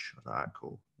coach. I was like, all right,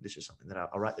 cool. This is something that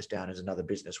I'll write this down as another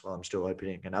business while I'm still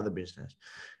opening another business.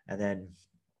 And then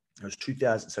it was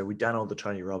 2000. So we'd done all the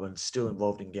Tony Robbins, still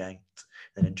involved in gangs.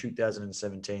 And in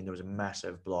 2017, there was a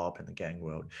massive blow up in the gang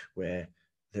world where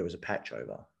there was a patch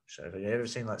over. So if you've ever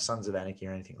seen like Sons of Anarchy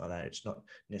or anything like that, it's not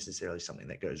necessarily something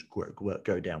that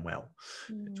go down well.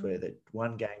 It's where the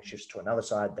one gang shifts to another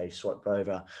side, they swap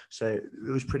over. So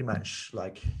it was pretty much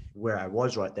like where I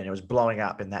was right then. It was blowing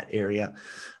up in that area.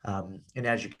 And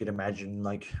as you can imagine,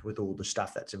 like with all the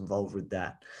stuff that's involved with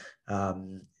that.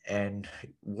 And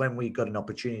when we got an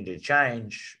opportunity to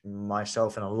change,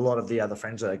 myself and a lot of the other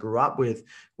friends that I grew up with,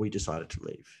 we decided to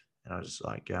leave. And I was just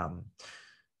like,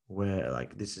 where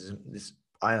like this isn't this.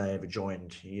 I only ever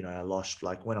joined, I lost,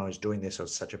 like when I was doing this, I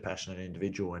was such a passionate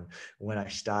individual. And when I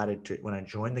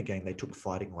joined the gang, they took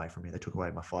fighting away from me. They took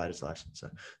away my fighter's license. So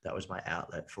that was my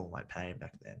outlet for my pain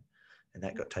back then. And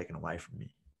that got taken away from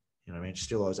me. You know what I mean?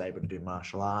 Still, I was able to do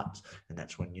martial arts. And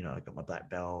that's when, I got my black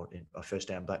belt, my first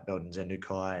down black belt in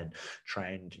Zendukai, and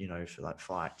trained, for like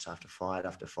fights after fight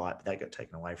after fight. But that got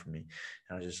taken away from me.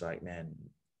 And I was just like, man,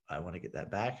 I want to get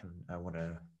that back, and I want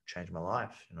to change my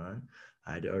life,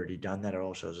 I had already done that.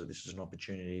 Also, was like, this is an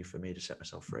opportunity for me to set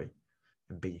myself free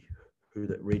and be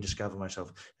rediscover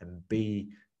myself and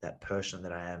be that person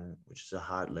that I am, which is a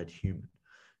heart-led human,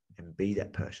 and be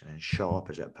that person and show up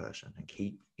as that person and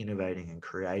keep innovating and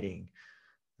creating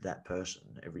that person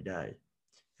every day.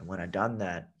 And when I done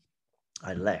that,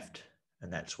 I left.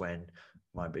 And that's when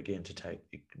I began to take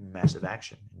massive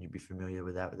action. And you'd be familiar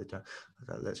with that with the time. I was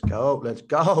like, let's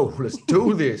go, let's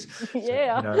do this.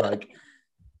 Yeah. So,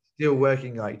 still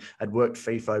working, like I'd worked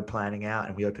FIFO planning out,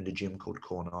 and we opened a gym called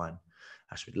Core 9.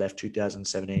 So we left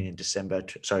 2017 in December.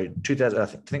 Sorry, 2000. I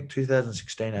think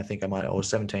 2016. I think I might, or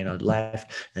 17. I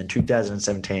left, and then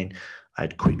 2017,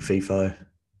 I'd quit FIFO.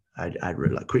 I'd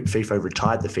quit FIFO,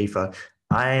 retired the FIFO,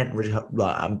 I ain't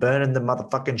like, I'm burning the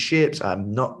motherfucking ships.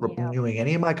 I'm not renewing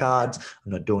any of my cards.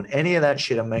 I'm not doing any of that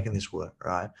shit. I'm making this work,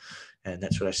 right? And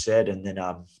that's what I said. And then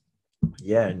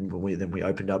yeah, and we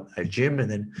opened up a gym, and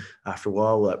then after a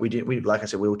while, like like I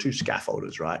said, we were two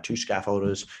scaffolders, right? Two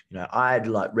scaffolders. You know, I had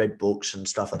like read books and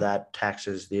stuff like that,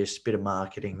 taxes, this bit of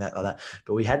marketing, that like that,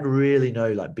 but we had really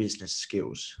no like business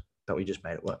skills. But we just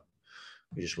made it work.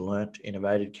 We just learnt,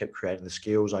 innovated, kept creating the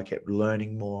skills. I kept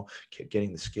learning more, kept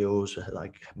getting the skills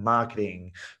like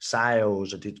marketing,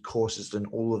 sales. I did courses and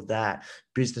all of that,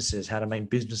 businesses, how to make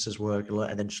businesses work,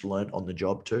 and then just learned on the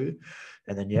job too.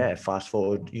 And then, yeah, fast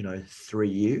forward, 3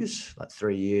 years, like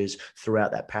 3 years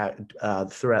throughout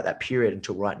that period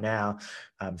until right now,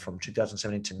 from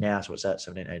 2017 to now. So what's that?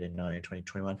 17, 18, 19, 20,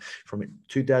 21. From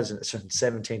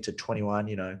 2017 to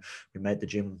 21, we made the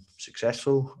gym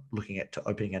successful, looking at to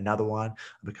opening another one.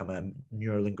 I become a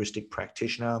neuro-linguistic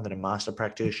practitioner, and then a master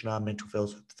practitioner, mental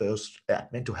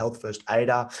health first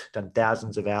aider, done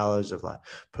thousands of hours of like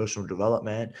personal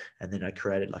development. And then I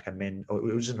created like it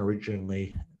wasn't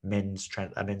originally men's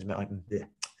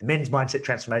mindset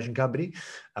transformation company.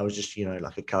 I was just,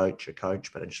 like a coach,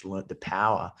 but I just learned the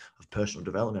power of personal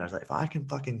development. I was like, if I can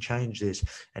fucking change this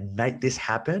and make this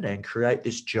happen and create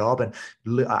this job. And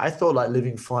I thought like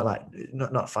living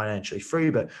not financially free,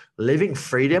 but living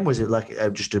freedom was like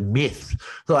just a myth.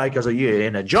 Like I was like, you're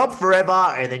in a job forever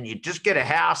and then you just get a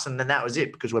house and then that was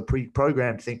it, because we're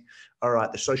pre-programmed to think, all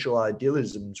right, the social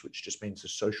idealisms, which just means the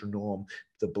social norm,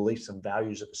 the beliefs and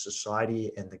values that the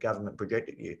society and the government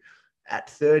projected you. At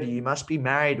 30, you must be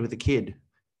married with a kid,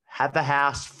 have a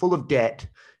house full of debt,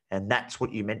 and that's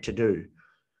what you're meant to do.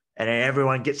 And then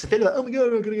everyone gets offended, like, oh my God,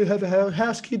 I'm going to have a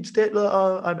house, kids, debt,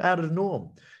 I'm out of the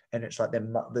norm. And it's like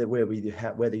where we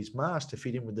wear these masks to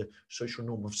fit in with the social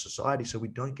norm of society, so we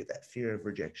don't get that fear of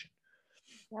rejection.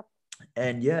 Yep.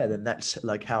 And yeah, then that's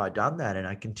like how I done that. And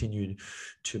I continued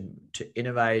to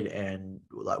innovate and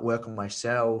like work on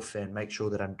myself and make sure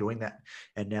that I'm doing that.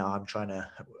 And now I'm trying to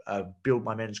build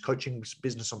my men's coaching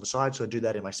business on the side. So I do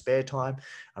that in my spare time.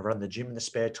 I run the gym in the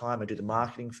spare time. I do the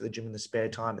marketing for the gym in the spare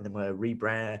time. And then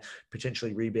we're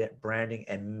potentially rebranding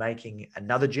and making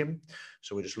another gym.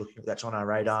 So we're just looking, that's on our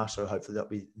radar. So hopefully that'll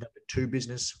be number 2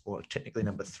 business, or technically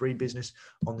number 3 business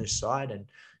on this side. And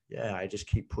yeah, I just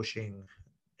keep pushing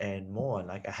and more. And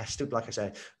like I still, like I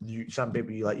say, some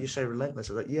people you say relentless.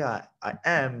 I'm like, yeah, I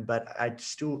am, but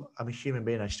I'm a human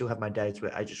being. I still have my days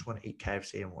where I just want to eat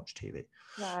KFC and watch TV.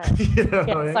 Right.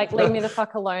 It's like, leave me the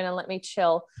fuck alone and let me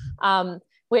chill.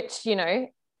 Which,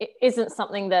 it isn't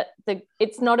something that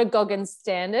it's not a Goggins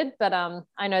standard, but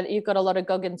I know that you've got a lot of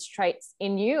Goggins traits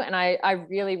in you, and I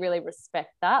really, really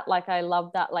respect that. Like, I love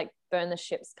that, like, burn the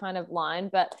ships kind of line.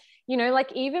 But,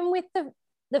 like, even with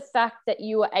the fact that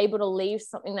you were able to leave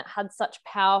something that had such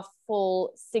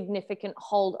powerful, significant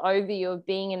hold over you of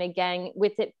being in a gang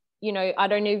with it, I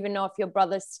don't even know if your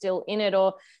brother's still in it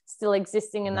or still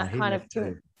existing in that kind of,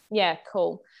 yeah,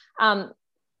 cool.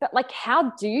 But like,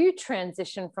 how do you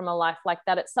transition from a life like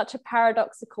that? It's such a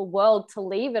paradoxical world to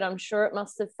leave it. I'm sure it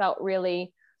must have felt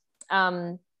really,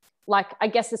 like, I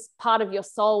guess this part of your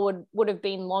soul would have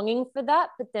been longing for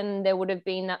that, but then there would have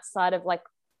been that side of like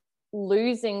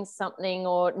losing something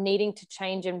or needing to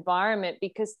change environment,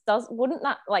 because wouldn't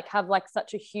that like have like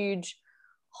such a huge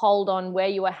hold on where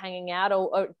you were hanging out,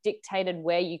 or dictated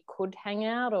where you could hang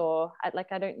out, or like,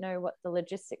 I don't know what the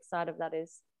logistics side of that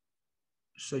is.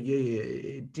 So yeah,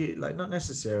 it did, like, not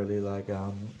necessarily like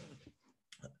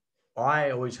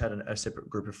I always had a separate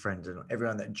group of friends, and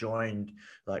everyone that joined,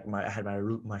 like I had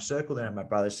my circle, then I had my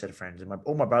brother's set of friends, and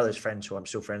all my brother's friends who I'm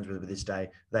still friends with this day,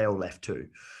 they all left too.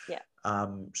 Yeah.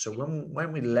 So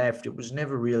when we left, it was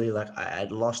never really like I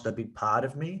had lost a big part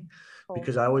of me,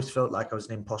 because I always felt like I was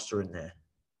an imposter in there.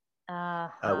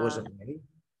 It wasn't me.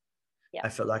 Yeah. I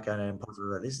felt like an imposter.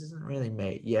 Like, this isn't really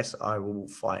me. Yes, I will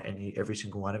fight every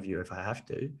single one of you if I have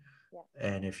to. Yeah.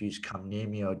 And if you come near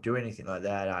me or do anything like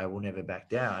that, I will never back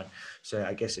down. So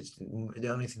I guess it's the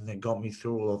only thing that got me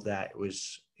through all of that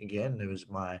was, again, there was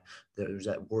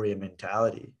that warrior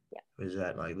mentality. Yeah. It was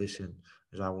that, like, listen,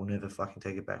 I will never fucking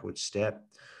take a backward step.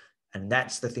 And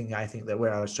that's the thing I think that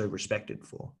where I was so respected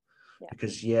for. Yeah.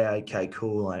 Because, yeah, okay,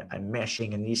 cool, I'm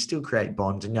meshing, and you still create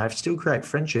bonds, and I still create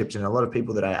friendships, and a lot of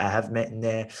people that I have met in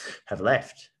there have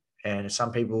left. And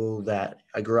some people that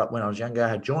I grew up when I was younger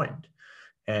had joined.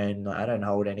 And I don't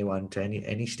hold anyone to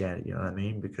any standard, you know what I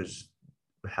mean? Because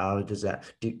how does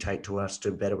that dictate to us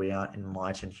to better we are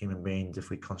enlightened human beings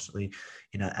if we constantly,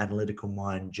 analytical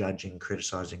mind, judging,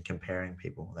 criticizing, comparing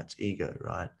people? That's ego,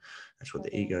 right? That's what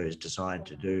the ego is designed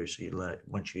to do. So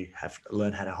once you have to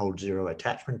learn how to hold zero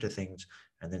attachment to things,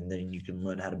 And then you can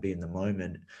learn how to be in the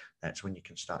moment. That's when you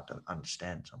can start to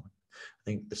understand someone. I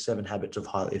think the 7 habits of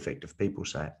highly effective people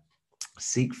say,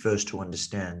 seek first to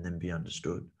understand, then be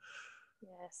understood.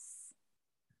 Yes,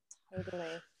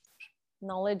 totally.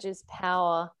 Knowledge is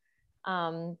power,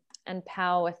 and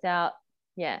power without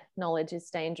knowledge is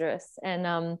dangerous. And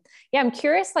I'm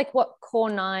curious, like, what Core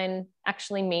 9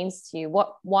 actually means to you.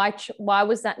 Why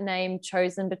was that name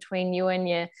chosen between you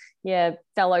and your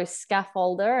fellow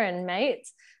scaffolder and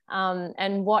mates?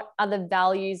 And what are the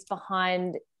values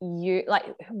behind you? Like,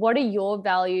 what are your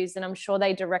values? And I'm sure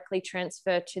they directly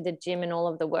transfer to the gym and all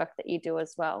of the work that you do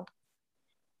as well.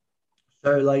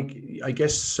 So, like, I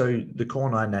guess, so the Core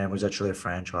 9 name was actually a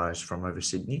franchise from over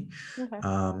Sydney. Okay.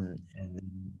 And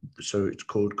so it's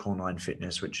called Core 9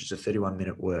 Fitness, which is a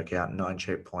 31-minute workout, 9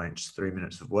 shape points, 3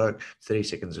 minutes of work, 30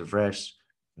 seconds of rest.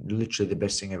 Literally the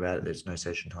best thing about it, there's no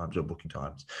session times or booking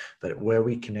times. But where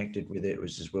we connected with it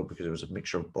was as well because it was a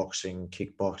mixture of boxing,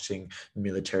 kickboxing,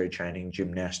 military training,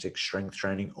 gymnastics, strength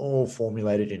training, all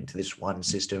formulated into this one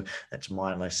system that's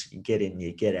mindless. You get in,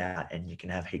 you get out, and you can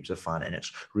have heaps of fun. And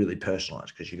it's really personalized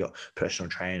because you've got personal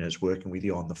trainers working with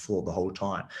you on the floor the whole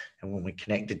time. And when we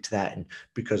connected to that, and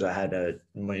because I had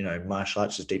martial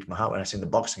arts is deep in my heart, when I seen the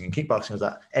boxing and kickboxing, I was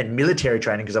like, and military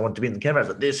training because I wanted to be in the camera, I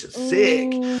was like, this is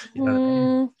sick. You know what I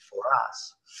mean? For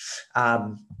us.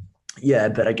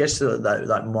 But I guess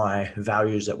like my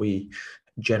values that we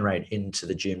generate into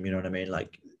the gym, you know what I mean?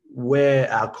 Like,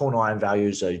 where our Core 9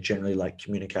 values are generally like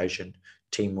communication,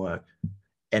 teamwork,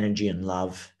 energy and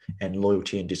love, and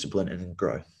loyalty and discipline and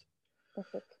growth.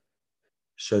 Perfect.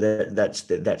 So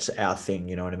that's our thing,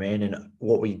 you know what I mean? And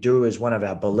what we do is, one of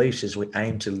our beliefs is we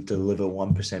aim to deliver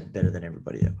 1% better than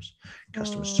everybody else.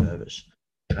 Customer service,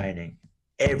 training,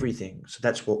 everything. So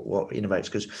that's what innovates,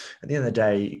 because at the end of the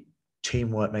day,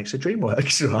 teamwork makes the dream work,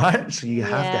 right? So you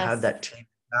have to have that team.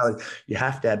 You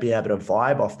have to be able to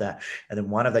vibe off that. And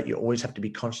then one of that, you always have to be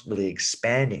constantly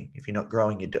expanding. If you're not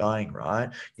growing, you're dying,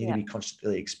 right? You need to be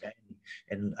constantly expanding.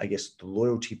 And I guess the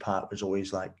loyalty part was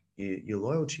always like, you're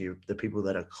loyal to the people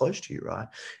that are close to you, right?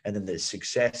 And then the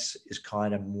success is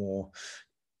kind of more,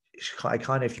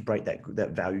 if you break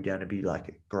that value down to be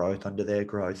like growth under their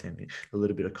growth and a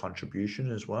little bit of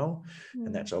contribution as well.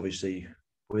 And that's obviously,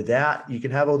 without, you can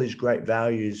have all these great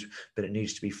values, but it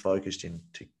needs to be focused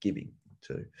into giving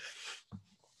too.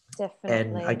 Definitely.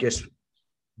 And I guess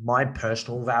my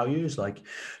personal values, like,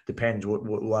 depends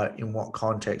what in what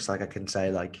context. Like, I can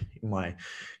say, like, my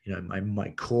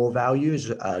core values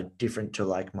are different to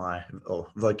like my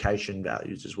vocation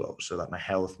values as well. So like my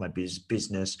health, my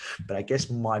business, but I guess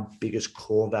my biggest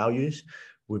core values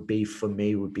would be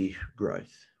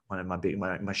growth. One of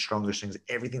my strongest things,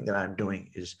 everything that I'm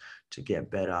doing is to get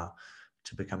better,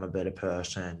 to become a better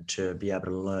person, to be able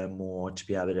to learn more, to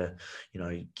be able to,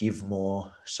 give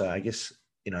more. So I guess,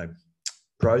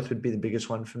 growth would be the biggest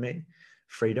one for me.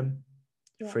 Freedom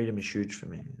is huge for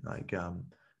me. Like,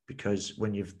 because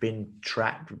when you've been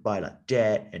trapped by like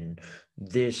debt and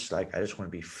this, like, I just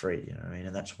want to be free, you know what I mean?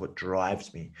 And that's what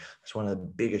drives me. It's one of the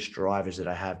biggest drivers that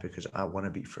I have, because I want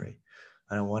to be free.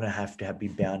 I don't want to have to be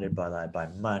bounded by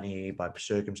money, by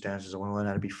circumstances. I want to learn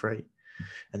how to be free.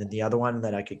 And then the other one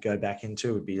that I could go back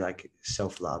into would be like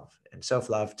self-love. And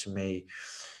self-love to me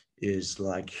is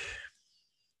like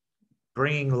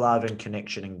bringing love and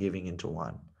connection and giving into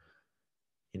one.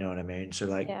 You know what I mean? So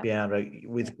like beyond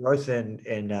with growth and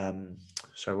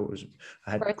so what was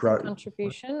I had growth and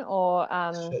contribution, or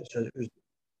so it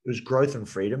was growth and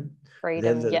freedom.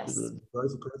 The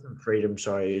growth and freedom,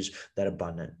 is that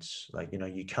abundance. Like,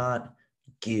 you can't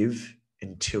give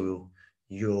until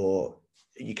you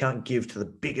can't give to the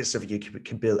biggest of your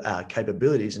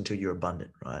capabilities until you're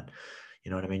abundant, right? You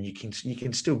know what I mean? You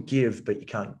can still give, but you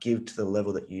can't give to the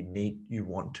level that you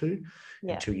want to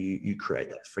until you create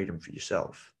that freedom for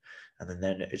yourself. And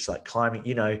then it's like climbing,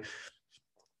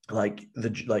 like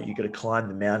you got to climb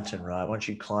the mountain, right? Once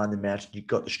you climb the mountain, you've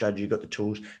got the strategy, you've got the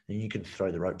tools, then you can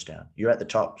throw the ropes down. You're at the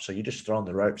top, so you're just throwing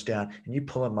the ropes down and you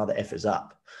pull mother effers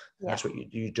up. That's what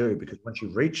you do, because once you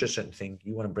reach a certain thing,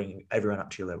 you want to bring everyone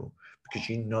up to your level, because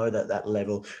you know that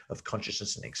level of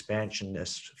consciousness and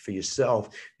expansionness for yourself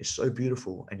is so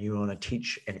beautiful, and you want to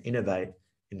teach and innovate,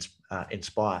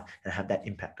 inspire, and have that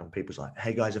impact on people's life.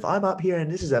 Hey guys, if I'm up here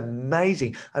and this is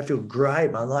amazing, I feel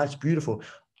great, my life's beautiful.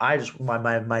 I just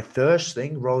my thirst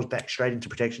thing rolls back straight into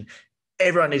protection.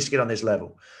 Everyone needs to get on this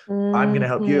level. I'm going to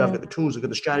help you. I've got the tools. I've got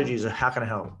the strategies. How can I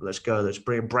help? Let's go. Let's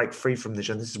break free from this.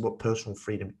 And this is what personal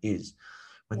freedom is.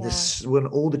 When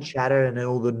all the chatter and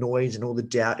all the noise and all the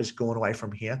doubt is gone away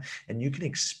from here, and you can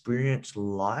experience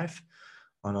life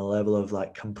on a level of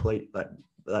like complete,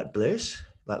 like bliss,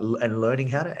 like, and learning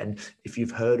how to, and if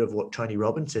you've heard of what Tony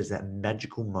Robbins says, that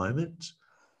magical moments,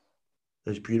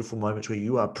 those beautiful moments where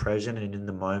you are present and in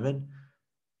the moment,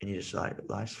 and you're just like,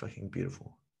 life's fucking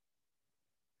beautiful.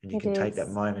 And you can take that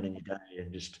moment in your day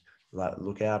and just like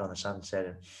look out on the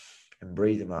sunset and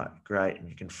breathe and like, great. And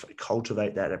you can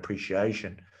cultivate that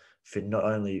appreciation for not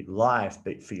only life,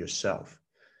 but for yourself.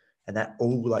 And that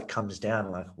all like comes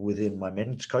down like within my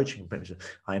men's coaching.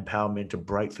 I empower men to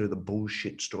break through the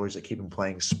bullshit stories that keep them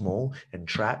playing small and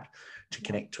trapped, to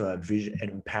connect to a vision, an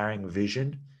empowering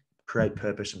vision, create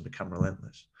purpose, and become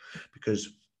relentless. Because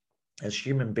as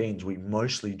human beings, we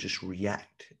mostly just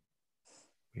react.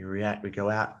 We go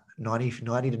out. 90 to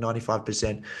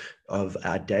 95% of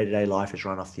our day-to-day life is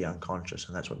run off the unconscious.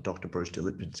 And that's what Dr. Bruce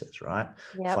DeLipton says, right?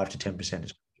 5 to 10%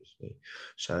 is consciously.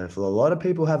 So if a lot of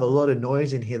people have a lot of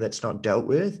noise in here that's not dealt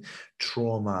with,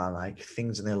 trauma, like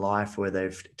things in their life where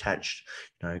they've attached,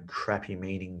 crappy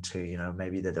meaning to,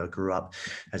 maybe that they grew up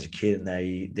as a kid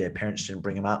and their parents didn't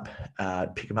bring them up,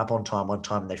 pick them up on time one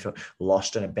time, and they felt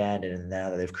lost and abandoned. And now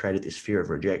they've created this fear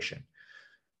of rejection.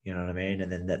 You know what I mean?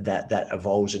 And then that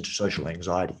evolves into social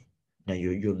anxiety. Now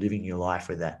you're living your life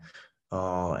with that,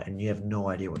 and you have no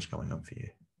idea what's going on for you.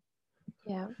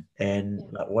 Yeah. And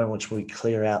once we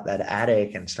clear out that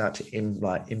attic and start to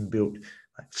inbuilt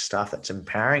like stuff that's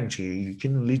empowering to you, you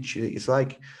can literally, it's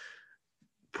like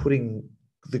putting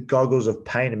the goggles of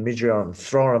pain and misery on,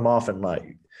 throwing them off, and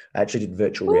like I actually did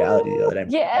virtual reality the other day.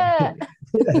 Yeah.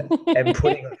 And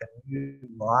putting like a new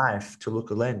life to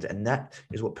look a lens. And that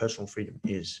is what personal freedom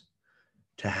is.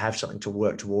 To have something to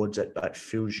work towards that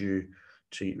fills your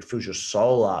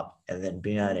soul up, and then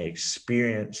being able to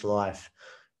experience life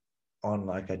on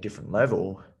like a different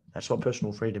level. That's what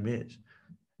personal freedom is.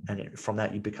 And from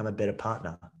that, you become a better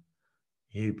partner.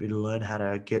 You learn how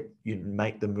to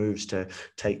make the moves to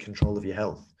take control of your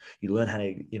health. You learn how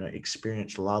to,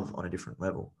 experience love on a different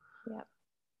level. Yeah.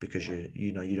 Because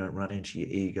you don't run into your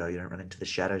ego, you don't run into the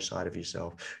shadow side of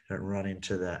yourself, you don't run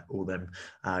into all them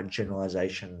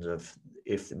generalizations of,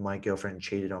 if my girlfriend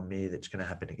cheated on me, that's going to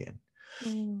happen again.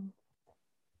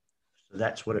 So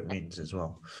that's what it means as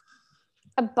well.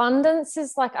 Abundance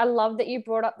is like, I love that you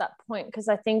brought up that point, because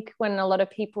I think when a lot of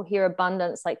people hear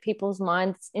abundance, like people's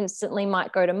minds instantly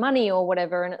might go to money or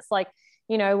whatever. And it's like,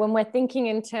 when we're thinking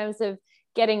in terms of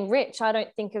getting rich, I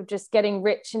don't think of just getting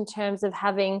rich in terms of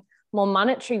having more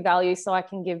monetary value so I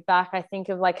can give back. I think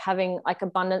of like having like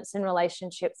abundance in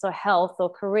relationships or health or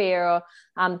career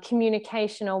or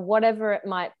communication or whatever it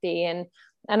might be. And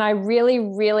I really,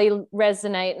 really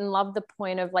resonate and love the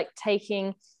point of like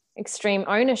taking extreme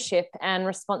ownership and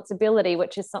responsibility,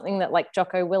 which is something that like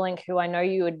Jocko Willink, who I know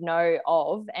you would know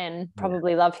of and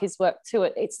probably love his work too.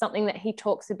 It's something that he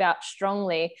talks about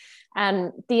strongly.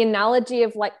 And the analogy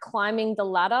of like climbing the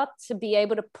ladder to be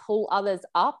able to pull others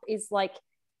up is like,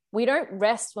 we don't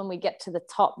rest when we get to the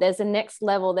top. There's a next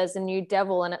level, there's a new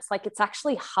devil. And it's like, it's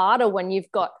actually harder when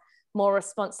you've got more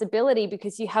responsibility,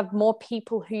 because you have more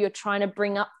people who you're trying to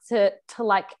bring up to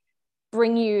like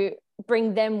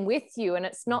bring them with you. And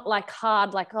it's not like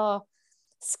hard, like, oh,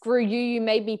 screw you, you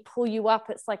made me pull you up.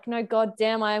 It's like, no, God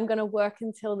damn, I am going to work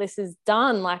until this is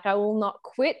done. Like, I will not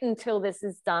quit until this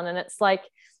is done. And it's like,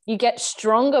 you get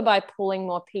stronger by pulling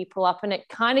more people up, and it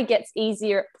kind of gets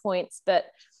easier at points. But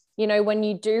when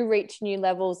you do reach new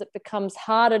levels, it becomes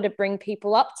harder to bring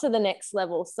people up to the next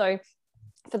level. So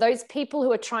for those people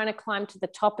who are trying to climb to the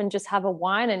top and just have a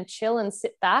wine and chill and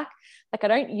sit back, like, I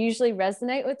don't usually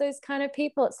resonate with those kind of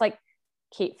people. It's like,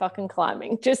 keep fucking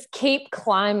climbing, just keep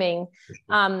climbing.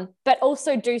 But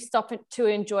also do stop it to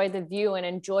enjoy the view and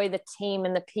enjoy the team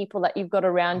and the people that you've got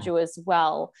around you as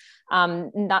well.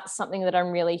 And that's something that I'm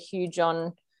really huge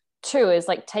on too, is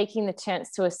like taking the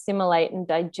chance to assimilate and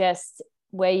digest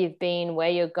where you've been, where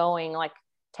you're going. Like,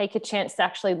 take a chance to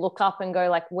actually look up and go,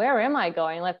 like, where am I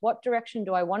going? Like, what direction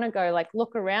do I want to go? Like,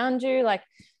 look around you. Like,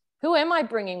 who am I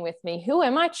bringing with me? Who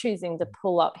am I choosing to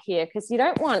pull up here? Because you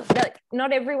don't want that.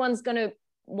 Not everyone's going to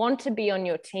want to be on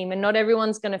your team, and not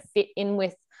everyone's going to fit in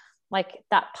with like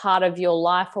that part of your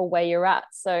life or where you're at.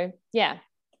 So yeah,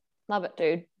 love it,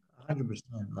 dude. 100%.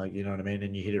 Like, you know what I mean?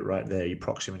 And you hit it right there. Your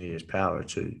proximity is power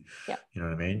too. Yeah. You know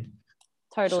what I mean?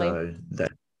 Totally. So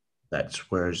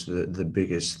that's whereas the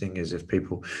biggest thing is, if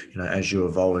people, as you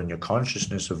evolve and your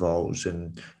consciousness evolves,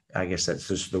 and I guess that's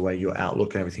just the way your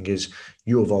outlook and everything is,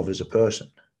 you evolve as a person.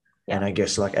 Yeah. And I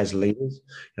guess like as leaders,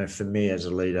 for me as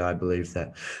a leader, I believe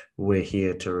that we're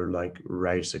here to like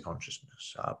raise the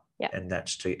consciousness up. Yeah. And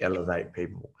that's to elevate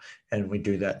people. And we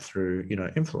do that through,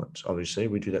 influence. Obviously,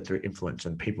 we do that through influence,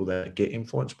 and people that get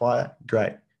influenced by it,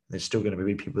 great. There's still going to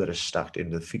be people that are stuck in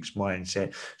the fixed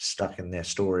mindset, stuck in their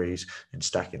stories and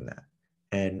stuck in that.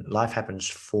 and life happens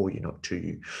for you, not to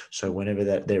you. So whenever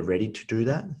that they're ready to do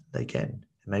that, they can.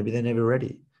 Maybe they're never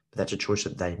ready, but that's a choice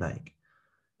that they make.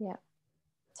 Yeah,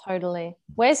 totally.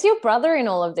 Where's your brother in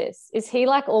all of this? Is he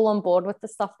like all on board with the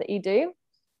stuff that you do?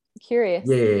 I'm curious.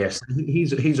 Yeah. So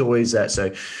he's always that.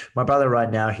 So my brother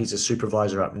right now, he's a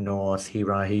supervisor up north.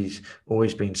 He's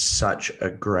always been such a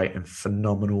great and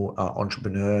phenomenal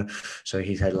entrepreneur. So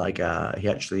he's had he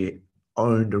actually he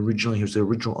was the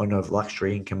original owner of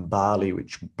Luxury in Kambali,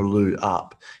 which blew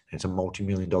up. It's a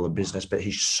multi-million-dollar business, but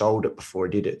he sold it before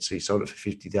he did it. So he sold it for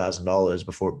 $50,000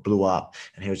 before it blew up.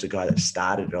 And he was the guy that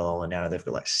started it all. And now they've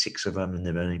got like 6 of them and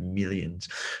they're earning millions.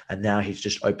 And now he's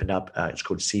just opened up, it's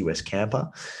called Sea West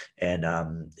Camper. And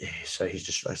so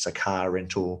it's a car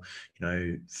rental,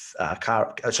 van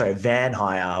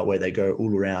hire where they go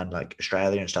all around like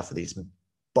Australia and stuff with these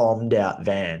bombed out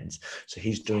vans. So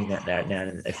he's doing that now.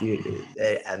 And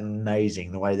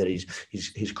amazing the way that he's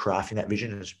crafting that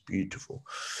vision is beautiful.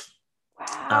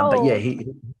 Wow. But yeah,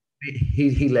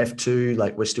 he left too.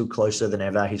 Like we're still closer than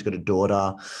ever. He's got a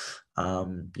daughter.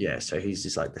 So he's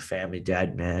just like the family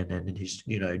dad, man, and he's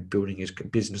building his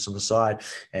business on the side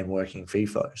and working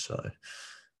FIFO. So,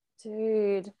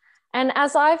 dude, and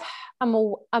as I'm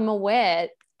aware,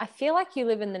 I feel like you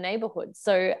live in the neighborhood.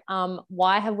 So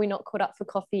why have we not caught up for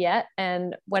coffee yet?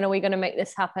 And when are we going to make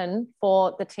this happen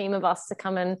for the team of us to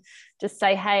come and just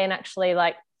say hey and actually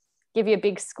like give you a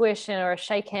big squish or a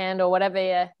shake hand or whatever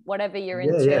you're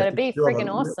into? That'd be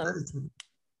freaking awesome.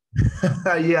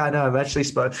 Yeah, I know. I've actually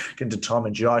spoken to Tom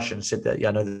and Josh and said that, I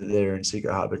know that they're in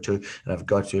Secret Harbor too. And I've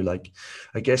got to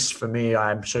I guess for me,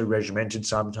 I'm so regimented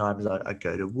sometimes. I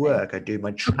go to work, I do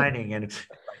my training, and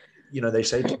they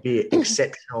say to be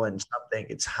exceptional in something,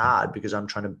 it's hard because I'm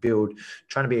trying to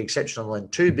be exceptional in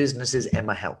 2 businesses and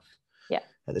my health. Yeah.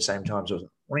 At the same time.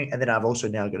 And then I've also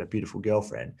now got a beautiful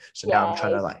girlfriend. So now I'm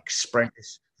trying to sprint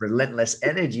this relentless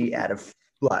energy out of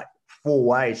 4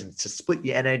 ways, and to split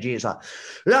your energy is like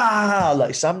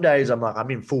some days I'm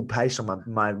in full pace on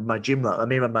my gym,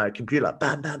 on my computer,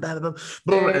 bam, bam, bam, bam,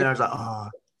 bam, and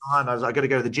I was like, I got to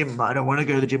go to the gym. I don't want to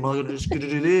go to the gym. I'm just going to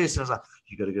do this. And I was like,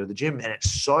 you got to go to the gym, and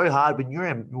it's so hard when you're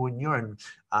in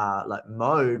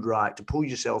mode, right, to pull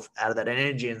yourself out of that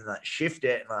energy and shift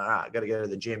it. And I got to go to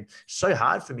the gym. It's so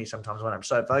hard for me sometimes when I'm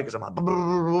so focused. I'm like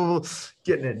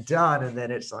getting it done, and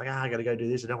then it's like I got to go do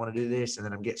this. I don't want to do this, and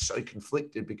then I'm getting so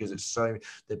conflicted because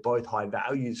they're both high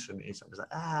values for me. So I'm just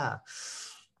like I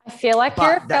feel like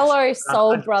you're a fellow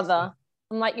soul brother.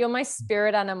 I'm like, you're my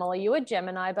spirit animal. Are you a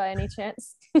Gemini by any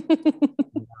chance?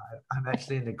 I'm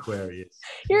actually an Aquarius.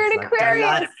 You're an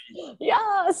Aquarius.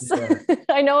 Yes. Yeah.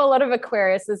 I know a lot of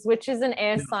Aquariuses, which is an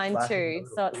air sign too.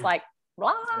 So it's like,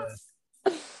 blast.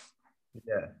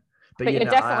 Yeah. But you're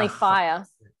definitely fire.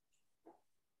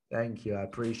 Thank you. I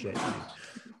appreciate it.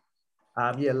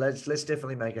 Let's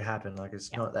definitely make it happen. Like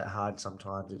it's not that hard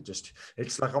sometimes.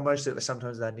 It's like almost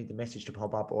sometimes I need the message to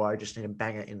pop up, or I just need to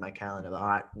bang it in my calendar. All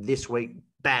right, this week,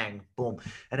 bang, boom.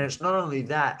 And it's not only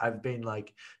that, I've been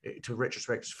to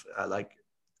retrospect, I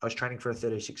was training for a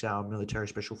 36-hour military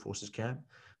special forces camp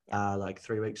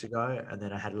 3 weeks ago, and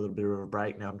then I had a little bit of a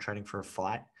break. Now I'm training for a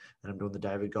fight, and I'm doing the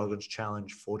David Goggins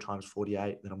challenge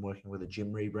 4x48. Then I'm working with a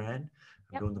gym rebrand.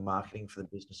 I'm doing the marketing for the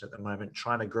business at the moment,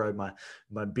 trying to grow my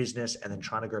business, and then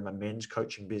trying to grow my men's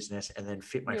coaching business, and then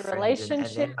fit my your friends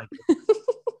relationship.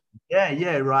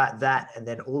 Right, that, and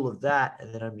then all of that,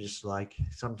 and then I'm just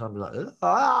sometimes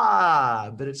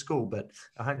but it's cool. But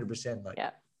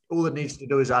 100%, all it needs to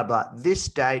do is this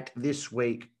date, this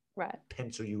week, right,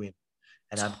 pencil you in,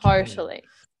 and I'm totally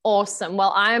awesome.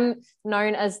 Well, I'm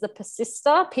known as the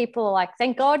persister. People are like,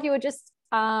 thank God you were just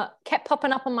kept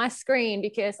popping up on my screen,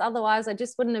 because otherwise I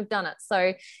just wouldn't have done it.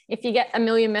 So if you get a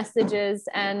million messages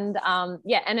and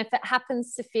and if it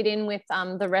happens to fit in with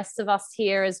the rest of us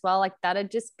here as well,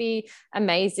 that'd just be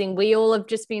amazing. We all have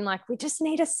just been we just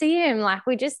need to see him.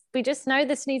 We just know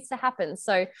this needs to happen.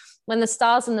 So when the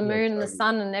stars and the moon and the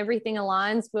sun and everything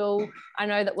aligns, I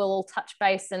know that we'll all touch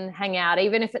base and hang out,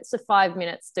 even if it's for 5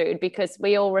 minutes, dude, because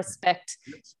we all respect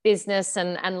business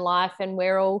and life, and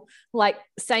we're all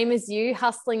same as you,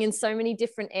 hustling in so many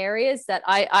different areas, that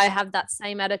I have that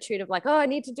same attitude of I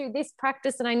need to do this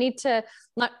practice, and I need to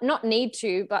not need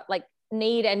to, but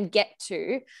need and get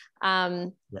to.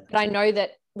 But I know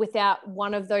that without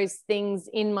one of those things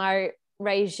in my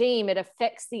regime, it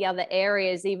affects the other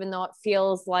areas, even though it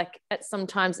feels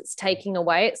sometimes it's taking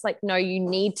away. It's no, you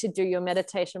need to do your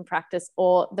meditation practice,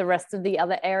 or the rest of the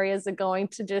other areas are going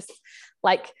to just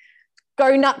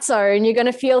go nutso, and you're going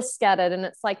to feel scattered. And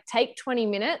it's take 20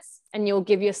 minutes and you'll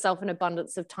give yourself an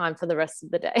abundance of time for the rest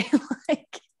of the day.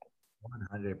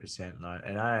 100%. Like,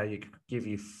 and I give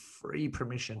you free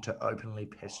permission to openly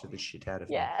pester the shit out of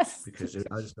me. Yes. Because I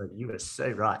was like, you are so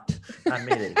right. I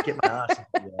mean it. Get my ass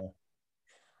in the air.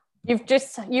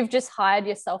 You've just hired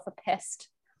yourself a pest.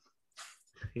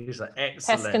 He's like,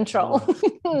 excellent. Pest control.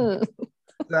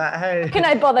 Hey, can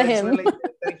I bother him?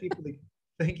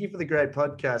 Thank you for the great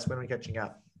podcast. When are we catching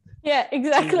up? Yeah,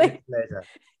 exactly. Later.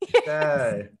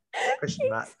 Yeah. Question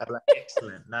mark.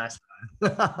 Excellent. Nice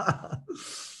one.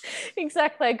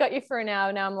 Exactly. I got you for an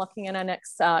hour. Now I'm locking in our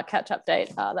next catch up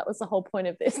date. That was the whole point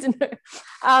of this.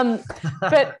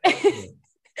 But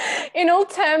in all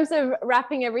terms of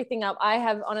wrapping everything up, I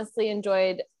have honestly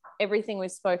enjoyed everything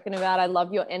we've spoken about. I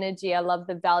love your energy. I love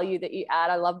the value that you add.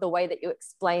 I love the way that you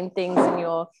explain things and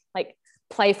your like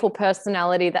playful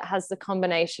personality that has the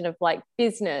combination of like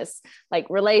business, like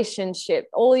relationship,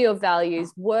 all your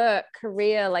values, work,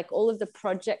 career, like all of the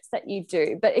projects that you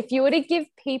do. But if you were to give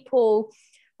people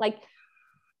like,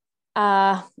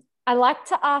 I like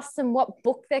to ask them what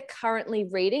book they're currently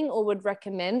reading or would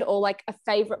recommend, or like a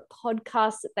favorite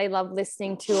podcast that they love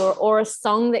listening to, or a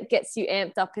song that gets you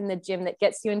amped up in the gym, that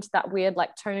gets you into that weird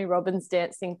like Tony Robbins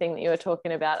dancing thing that you were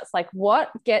talking about. It's like,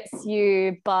 what gets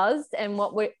you buzzed, and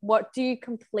what do you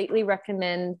completely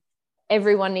recommend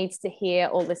everyone needs to hear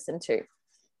or listen to?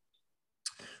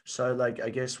 So like, I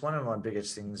guess one of my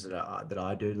biggest things that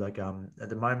I do, like at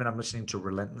the moment I'm listening to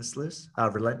Relentless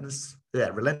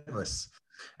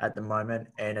at the moment,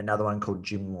 and another one called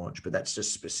Gym Launch, but that's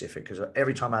just specific because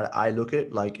every time I look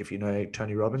at, like, if you know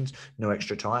Tony Robbins, no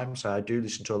extra time. So I do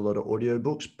listen to a lot of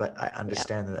audiobooks, but I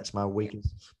understand that that's my weakest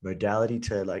modality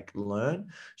to like learn.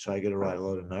 So I got to write a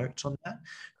lot of notes on that.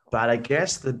 But I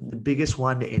guess the biggest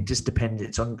one, it just depends.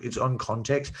 It's on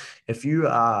context. If you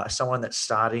are someone that's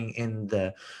starting in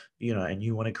the, and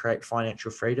you want to create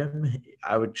financial freedom,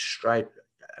 I would straight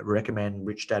recommend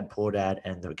Rich Dad Poor Dad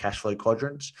and the Cash Flow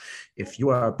Quadrants. If you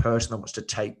are a person that wants to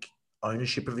take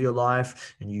ownership of your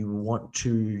life and you want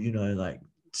to,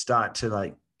 start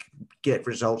to get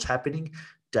results happening,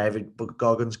 David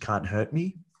Goggins' Can't Hurt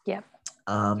Me. Yeah.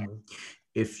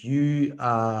 If you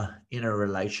are in a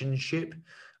relationship,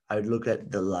 I would look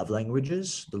at the Love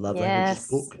Languages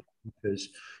book, because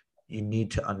you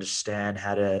need to understand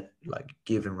how to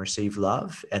give and receive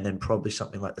love, and then probably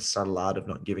something like The Subtle Art of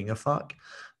Not Giving a Fuck.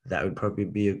 That would probably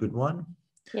be a good one.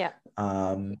 Yeah.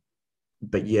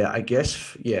 But yeah, I guess,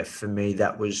 for me,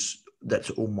 that's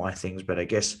all my things. But I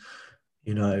guess,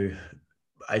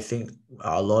 I think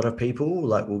a lot of people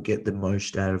will get the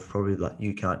most out of probably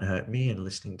You Can't Hurt Me and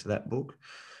listening to that book.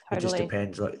 Totally. It just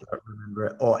depends. I remember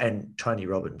it. And Tony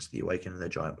Robbins, The Awakening of the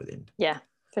Giant Within. Yeah,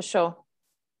 for sure.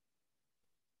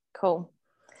 Cool.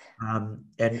 And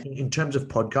in terms of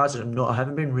podcasts, I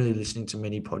haven't been really listening to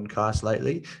many podcasts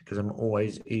lately because I'm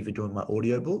always either doing my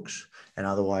audiobooks, and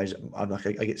otherwise I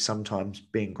get, sometimes,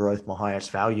 being growth my highest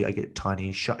value, I get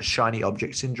tiny shiny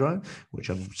object syndrome, which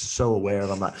I'm so aware of.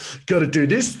 I'm like, got to do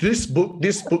this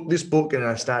book, and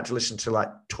I start to listen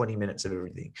to 20 minutes of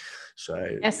everything.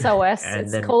 So SOS.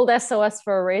 It's called SOS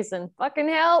for a reason. Fucking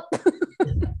help.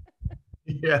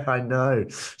 Yeah, I know.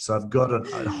 So I've got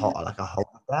a hold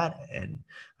of that, and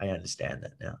I understand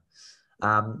that now.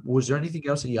 Was there anything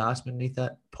else that you asked me underneath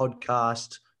that?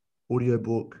 Podcast,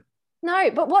 audiobook? No,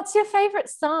 but what's your favorite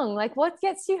song? What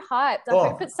gets you hyped? I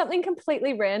hope it's something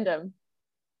completely random.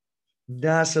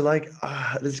 Nah, so when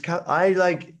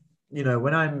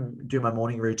I'm doing my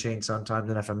morning routine sometimes,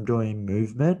 and if I'm doing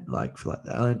movement, I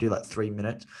only do 3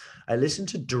 minutes, I listen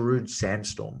to Darude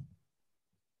Sandstorm.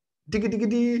 Digga digga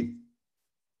dee.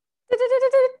 Have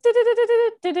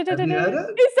you heard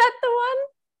it? Is that the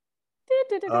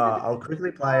one? I'll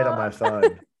quickly play it on my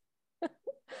phone.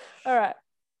 All right.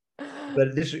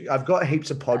 But I've got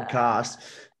heaps of podcasts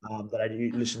that I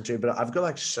do listen to, but I've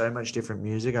got so much different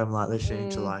music. I'm listening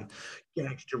to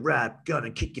gangster rap, gonna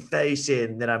kick your face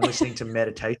in. Then I'm listening to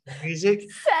meditation music.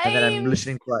 Same. And then I'm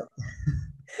listening to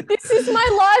this is my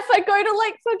life. I go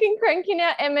to fucking cranking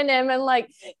out Eminem and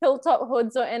Hilltop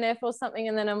Hoods or NF or something,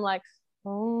 and then I'm like,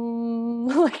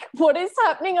 what is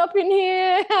happening up in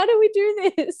here? How do we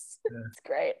do this? Yeah. It's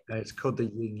great. It's called the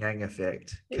yin yang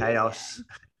effect. Chaos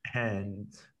and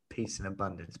peace and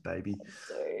abundance, baby.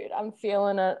 Dude, I'm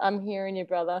feeling it. I'm hearing you,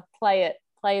 brother. Play it.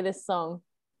 Play this song.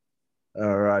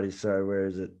 Alrighty, so where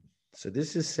is it? So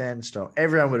this is Sandstorm.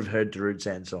 Everyone would have heard Darude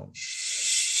Sandstorm.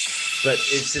 But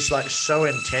it's just so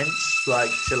intense,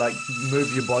 to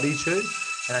move your body to.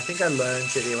 And I think I learned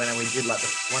it when we did one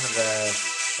of the,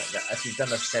 if you've done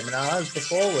the seminars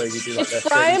before where you do it's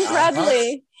Brian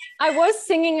Bradley. I was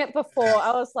singing it before.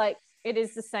 I was like, it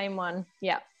is the same one.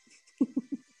 Yeah.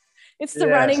 It's the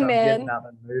Running Man. Getting up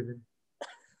and moving.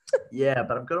 Yeah,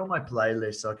 but I've got all my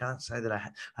playlists, so I can't say that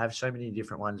I have so many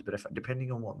different ones. But if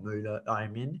depending on what mood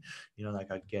I'm in,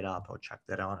 like I get up, I'll chuck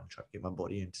that on and try to get my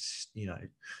body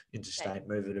into state,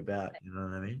 move it about. You know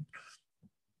what I mean?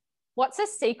 What's a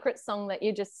secret song that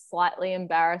you're just slightly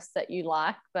embarrassed that you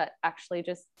like, but actually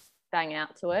just bang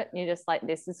out to it? And you're just like,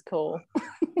 this is cool.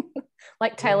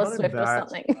 Like Taylor Swift or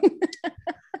something.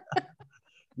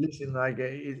 Listen, like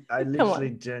I literally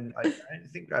don't. I don't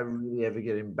think I really ever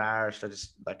get embarrassed. I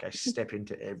just I step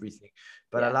into everything.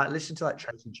 But I listen to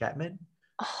Tracy Chapman.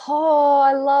 Oh,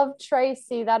 I love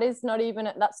Tracy. That is not even.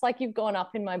 That's like you've gone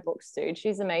up in my books, dude.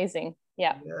 She's amazing.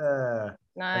 Yeah. Yeah.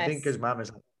 Nice. I think because Mum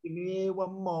is like, give me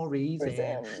one more reason,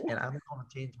 and I'm gonna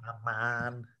change my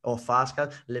mind. Or Fast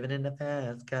Car, living in a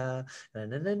fast car,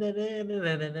 living in a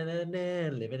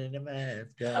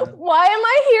fast car. Why am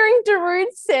I hearing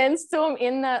Darude Sandstorm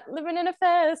in that? Living in a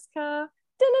fast car.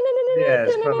 Yeah,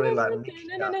 it's probably like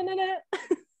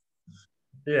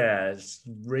yeah, it's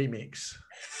remix.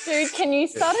 Dude, can you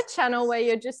start a channel where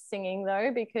you're just singing though?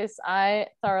 Because I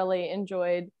thoroughly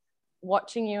enjoyed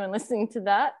watching you and listening to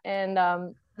that.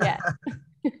 And yeah.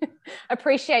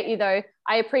 Appreciate you though.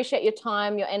 I appreciate your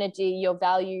time, your energy, your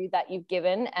value that you've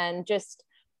given, and just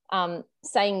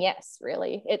saying yes.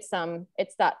 Really, it's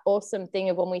that awesome thing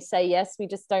of when we say yes, we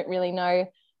just don't really know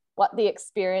what the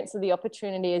experience or the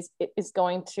opportunity is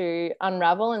going to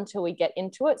unravel until we get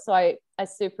into it. So I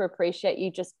super appreciate you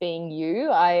just being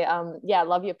you. I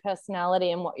love your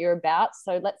personality and what you're about.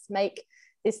 So let's make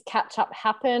this catch up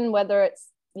happen. Whether it's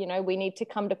we need to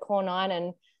come to Core 9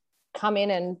 and come in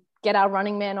and get our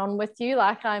Running Man on with you.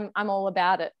 Like I'm all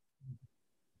about it.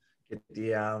 Get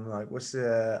the what's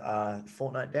the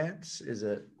Fortnite dance? Is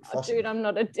it? Oh, dude, I'm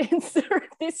not a dancer.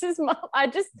 This is I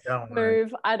just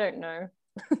move. I don't know.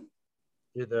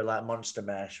 Do the Monster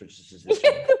Mash, which is just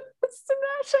Monster Mash.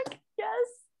 Yes,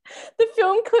 the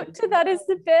film clip to that is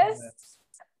the best.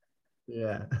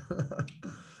 Yeah.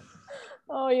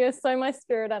 Oh, you're so my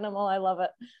spirit animal. I love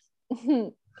it.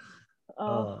 Yes.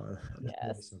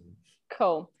 Awesome.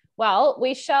 Cool. Well,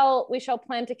 we shall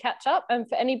plan to catch up. And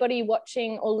for anybody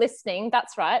watching or listening,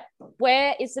 that's right.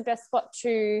 Where is the best spot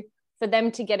for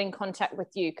them to get in contact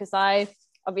with you? Because I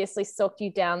obviously stalked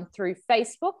you down through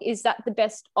Facebook. Is that the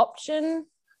best option,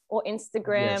 or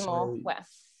Instagram, or where?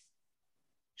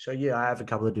 So yeah, I have a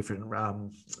couple of different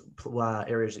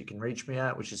areas that you can reach me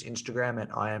at, which is Instagram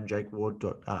at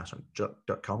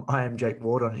iamjakeward.com. I am Jake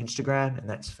Ward on Instagram, and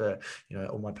that's for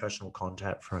all my personal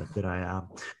content that I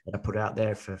put out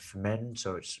there for men.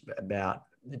 So it's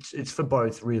for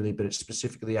both really, but it's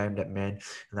specifically aimed at men,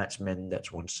 and that's men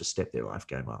that wants to step their life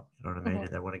game up. You know what I mean? Mm-hmm.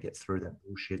 And they want to get through that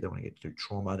bullshit. They want to get through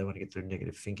trauma. They want to get through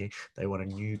negative thinking. They want a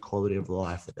new quality of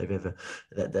life that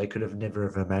they could have never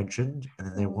have imagined, and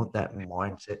then they want that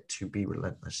mindset to be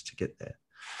relentless to get there.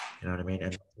 You know what I mean?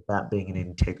 And about being in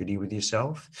integrity with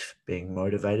yourself, being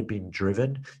motivated, being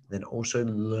driven, and then also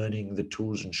learning the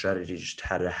tools and strategies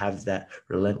how to have that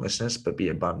relentlessness, but be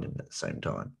abundant at the same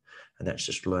time. And that's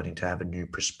just learning to have a new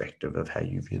perspective of how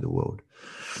you view the world.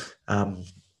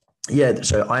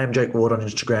 So I am Jake Ward on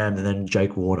Instagram, and then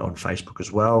Jake Ward on Facebook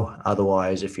as well.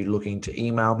 Otherwise, if you're looking to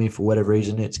email me for whatever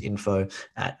reason, it's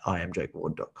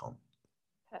info@iamjakeward.com.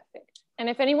 Perfect. And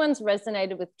if anyone's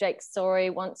resonated with Jake's story,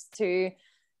 wants to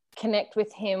connect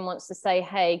with him, wants to say,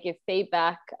 hey, give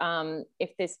feedback,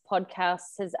 if this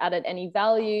podcast has added any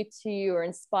value to you or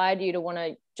inspired you to want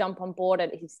to jump on board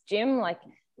at his gym, like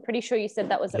pretty sure you said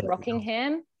that was at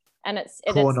Rockingham, and it's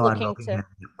looking to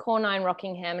Core 9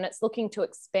 Rockingham, and it's looking to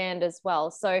expand as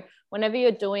well. So whenever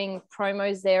you're doing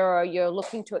promos there or you're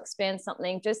looking to expand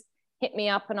something, just hit me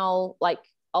up, and I'll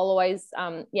always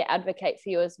advocate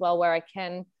for you as well where I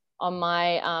can on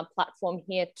my platform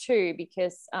here too,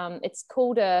 because it's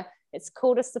cool to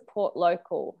support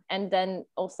local, and then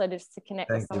also just to connect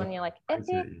with someone. You're like, it's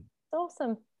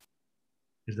awesome.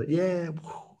 Is that yeah?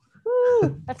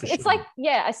 It's like,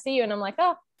 I see you and I'm like,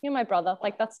 oh, you're my brother.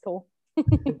 Like, that's cool.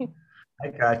 I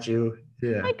got you.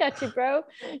 Yeah. I got you, bro.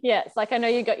 Yeah. It's like, I know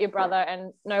you got your brother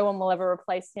and no one will ever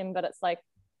replace him, but it's like,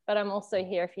 but I'm also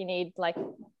here if you need, like,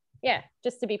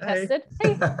 just to be pestered.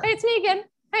 Hey, it's me again.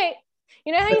 Hey,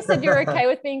 you know how you said you're okay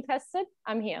with being pestered?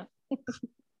 I'm here.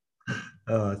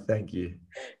 Oh, thank you.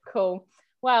 Cool.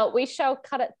 Well, we shall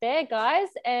cut it there, guys.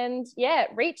 And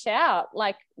reach out.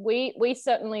 Like we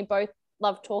certainly both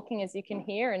love talking, as you can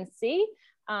hear and see,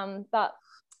 but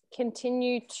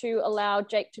continue to allow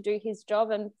Jake to do his job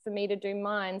and for me to do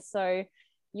mine. So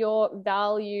your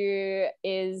value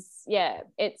is,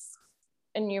 it's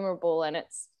innumerable and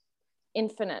it's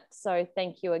infinite. So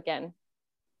thank you again.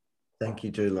 Thank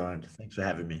you too, Lauren. Thanks for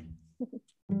having me.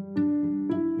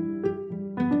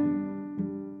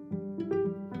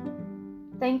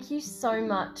 Thank you so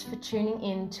much for tuning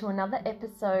in to another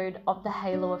episode of the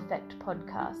Halo Effect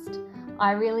podcast.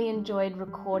 I really enjoyed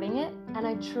recording it, and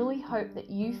I truly hope that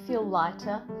you feel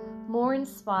lighter, more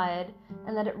inspired,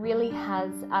 and that it really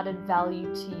has added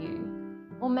value to you,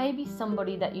 or maybe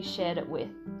somebody that you shared it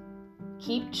with.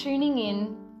 Keep tuning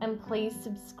in, and please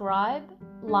subscribe,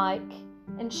 like,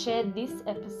 and share this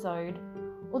episode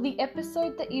or the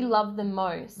episode that you love the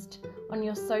most on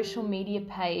your social media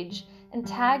page and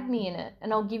tag me in it,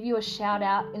 and I'll give you a shout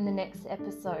out in the next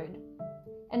episode.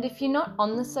 And if you're not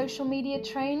on the social media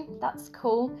train, that's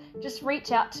cool. Just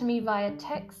reach out to me via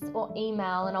text or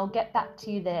email and I'll get back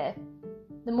to you there.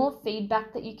 The more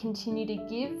feedback that you continue to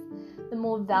give, the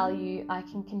more value I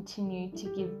can continue to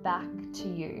give back to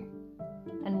you.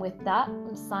 And with that,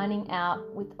 I'm signing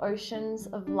out with oceans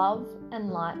of love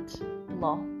and light.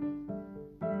 Lo.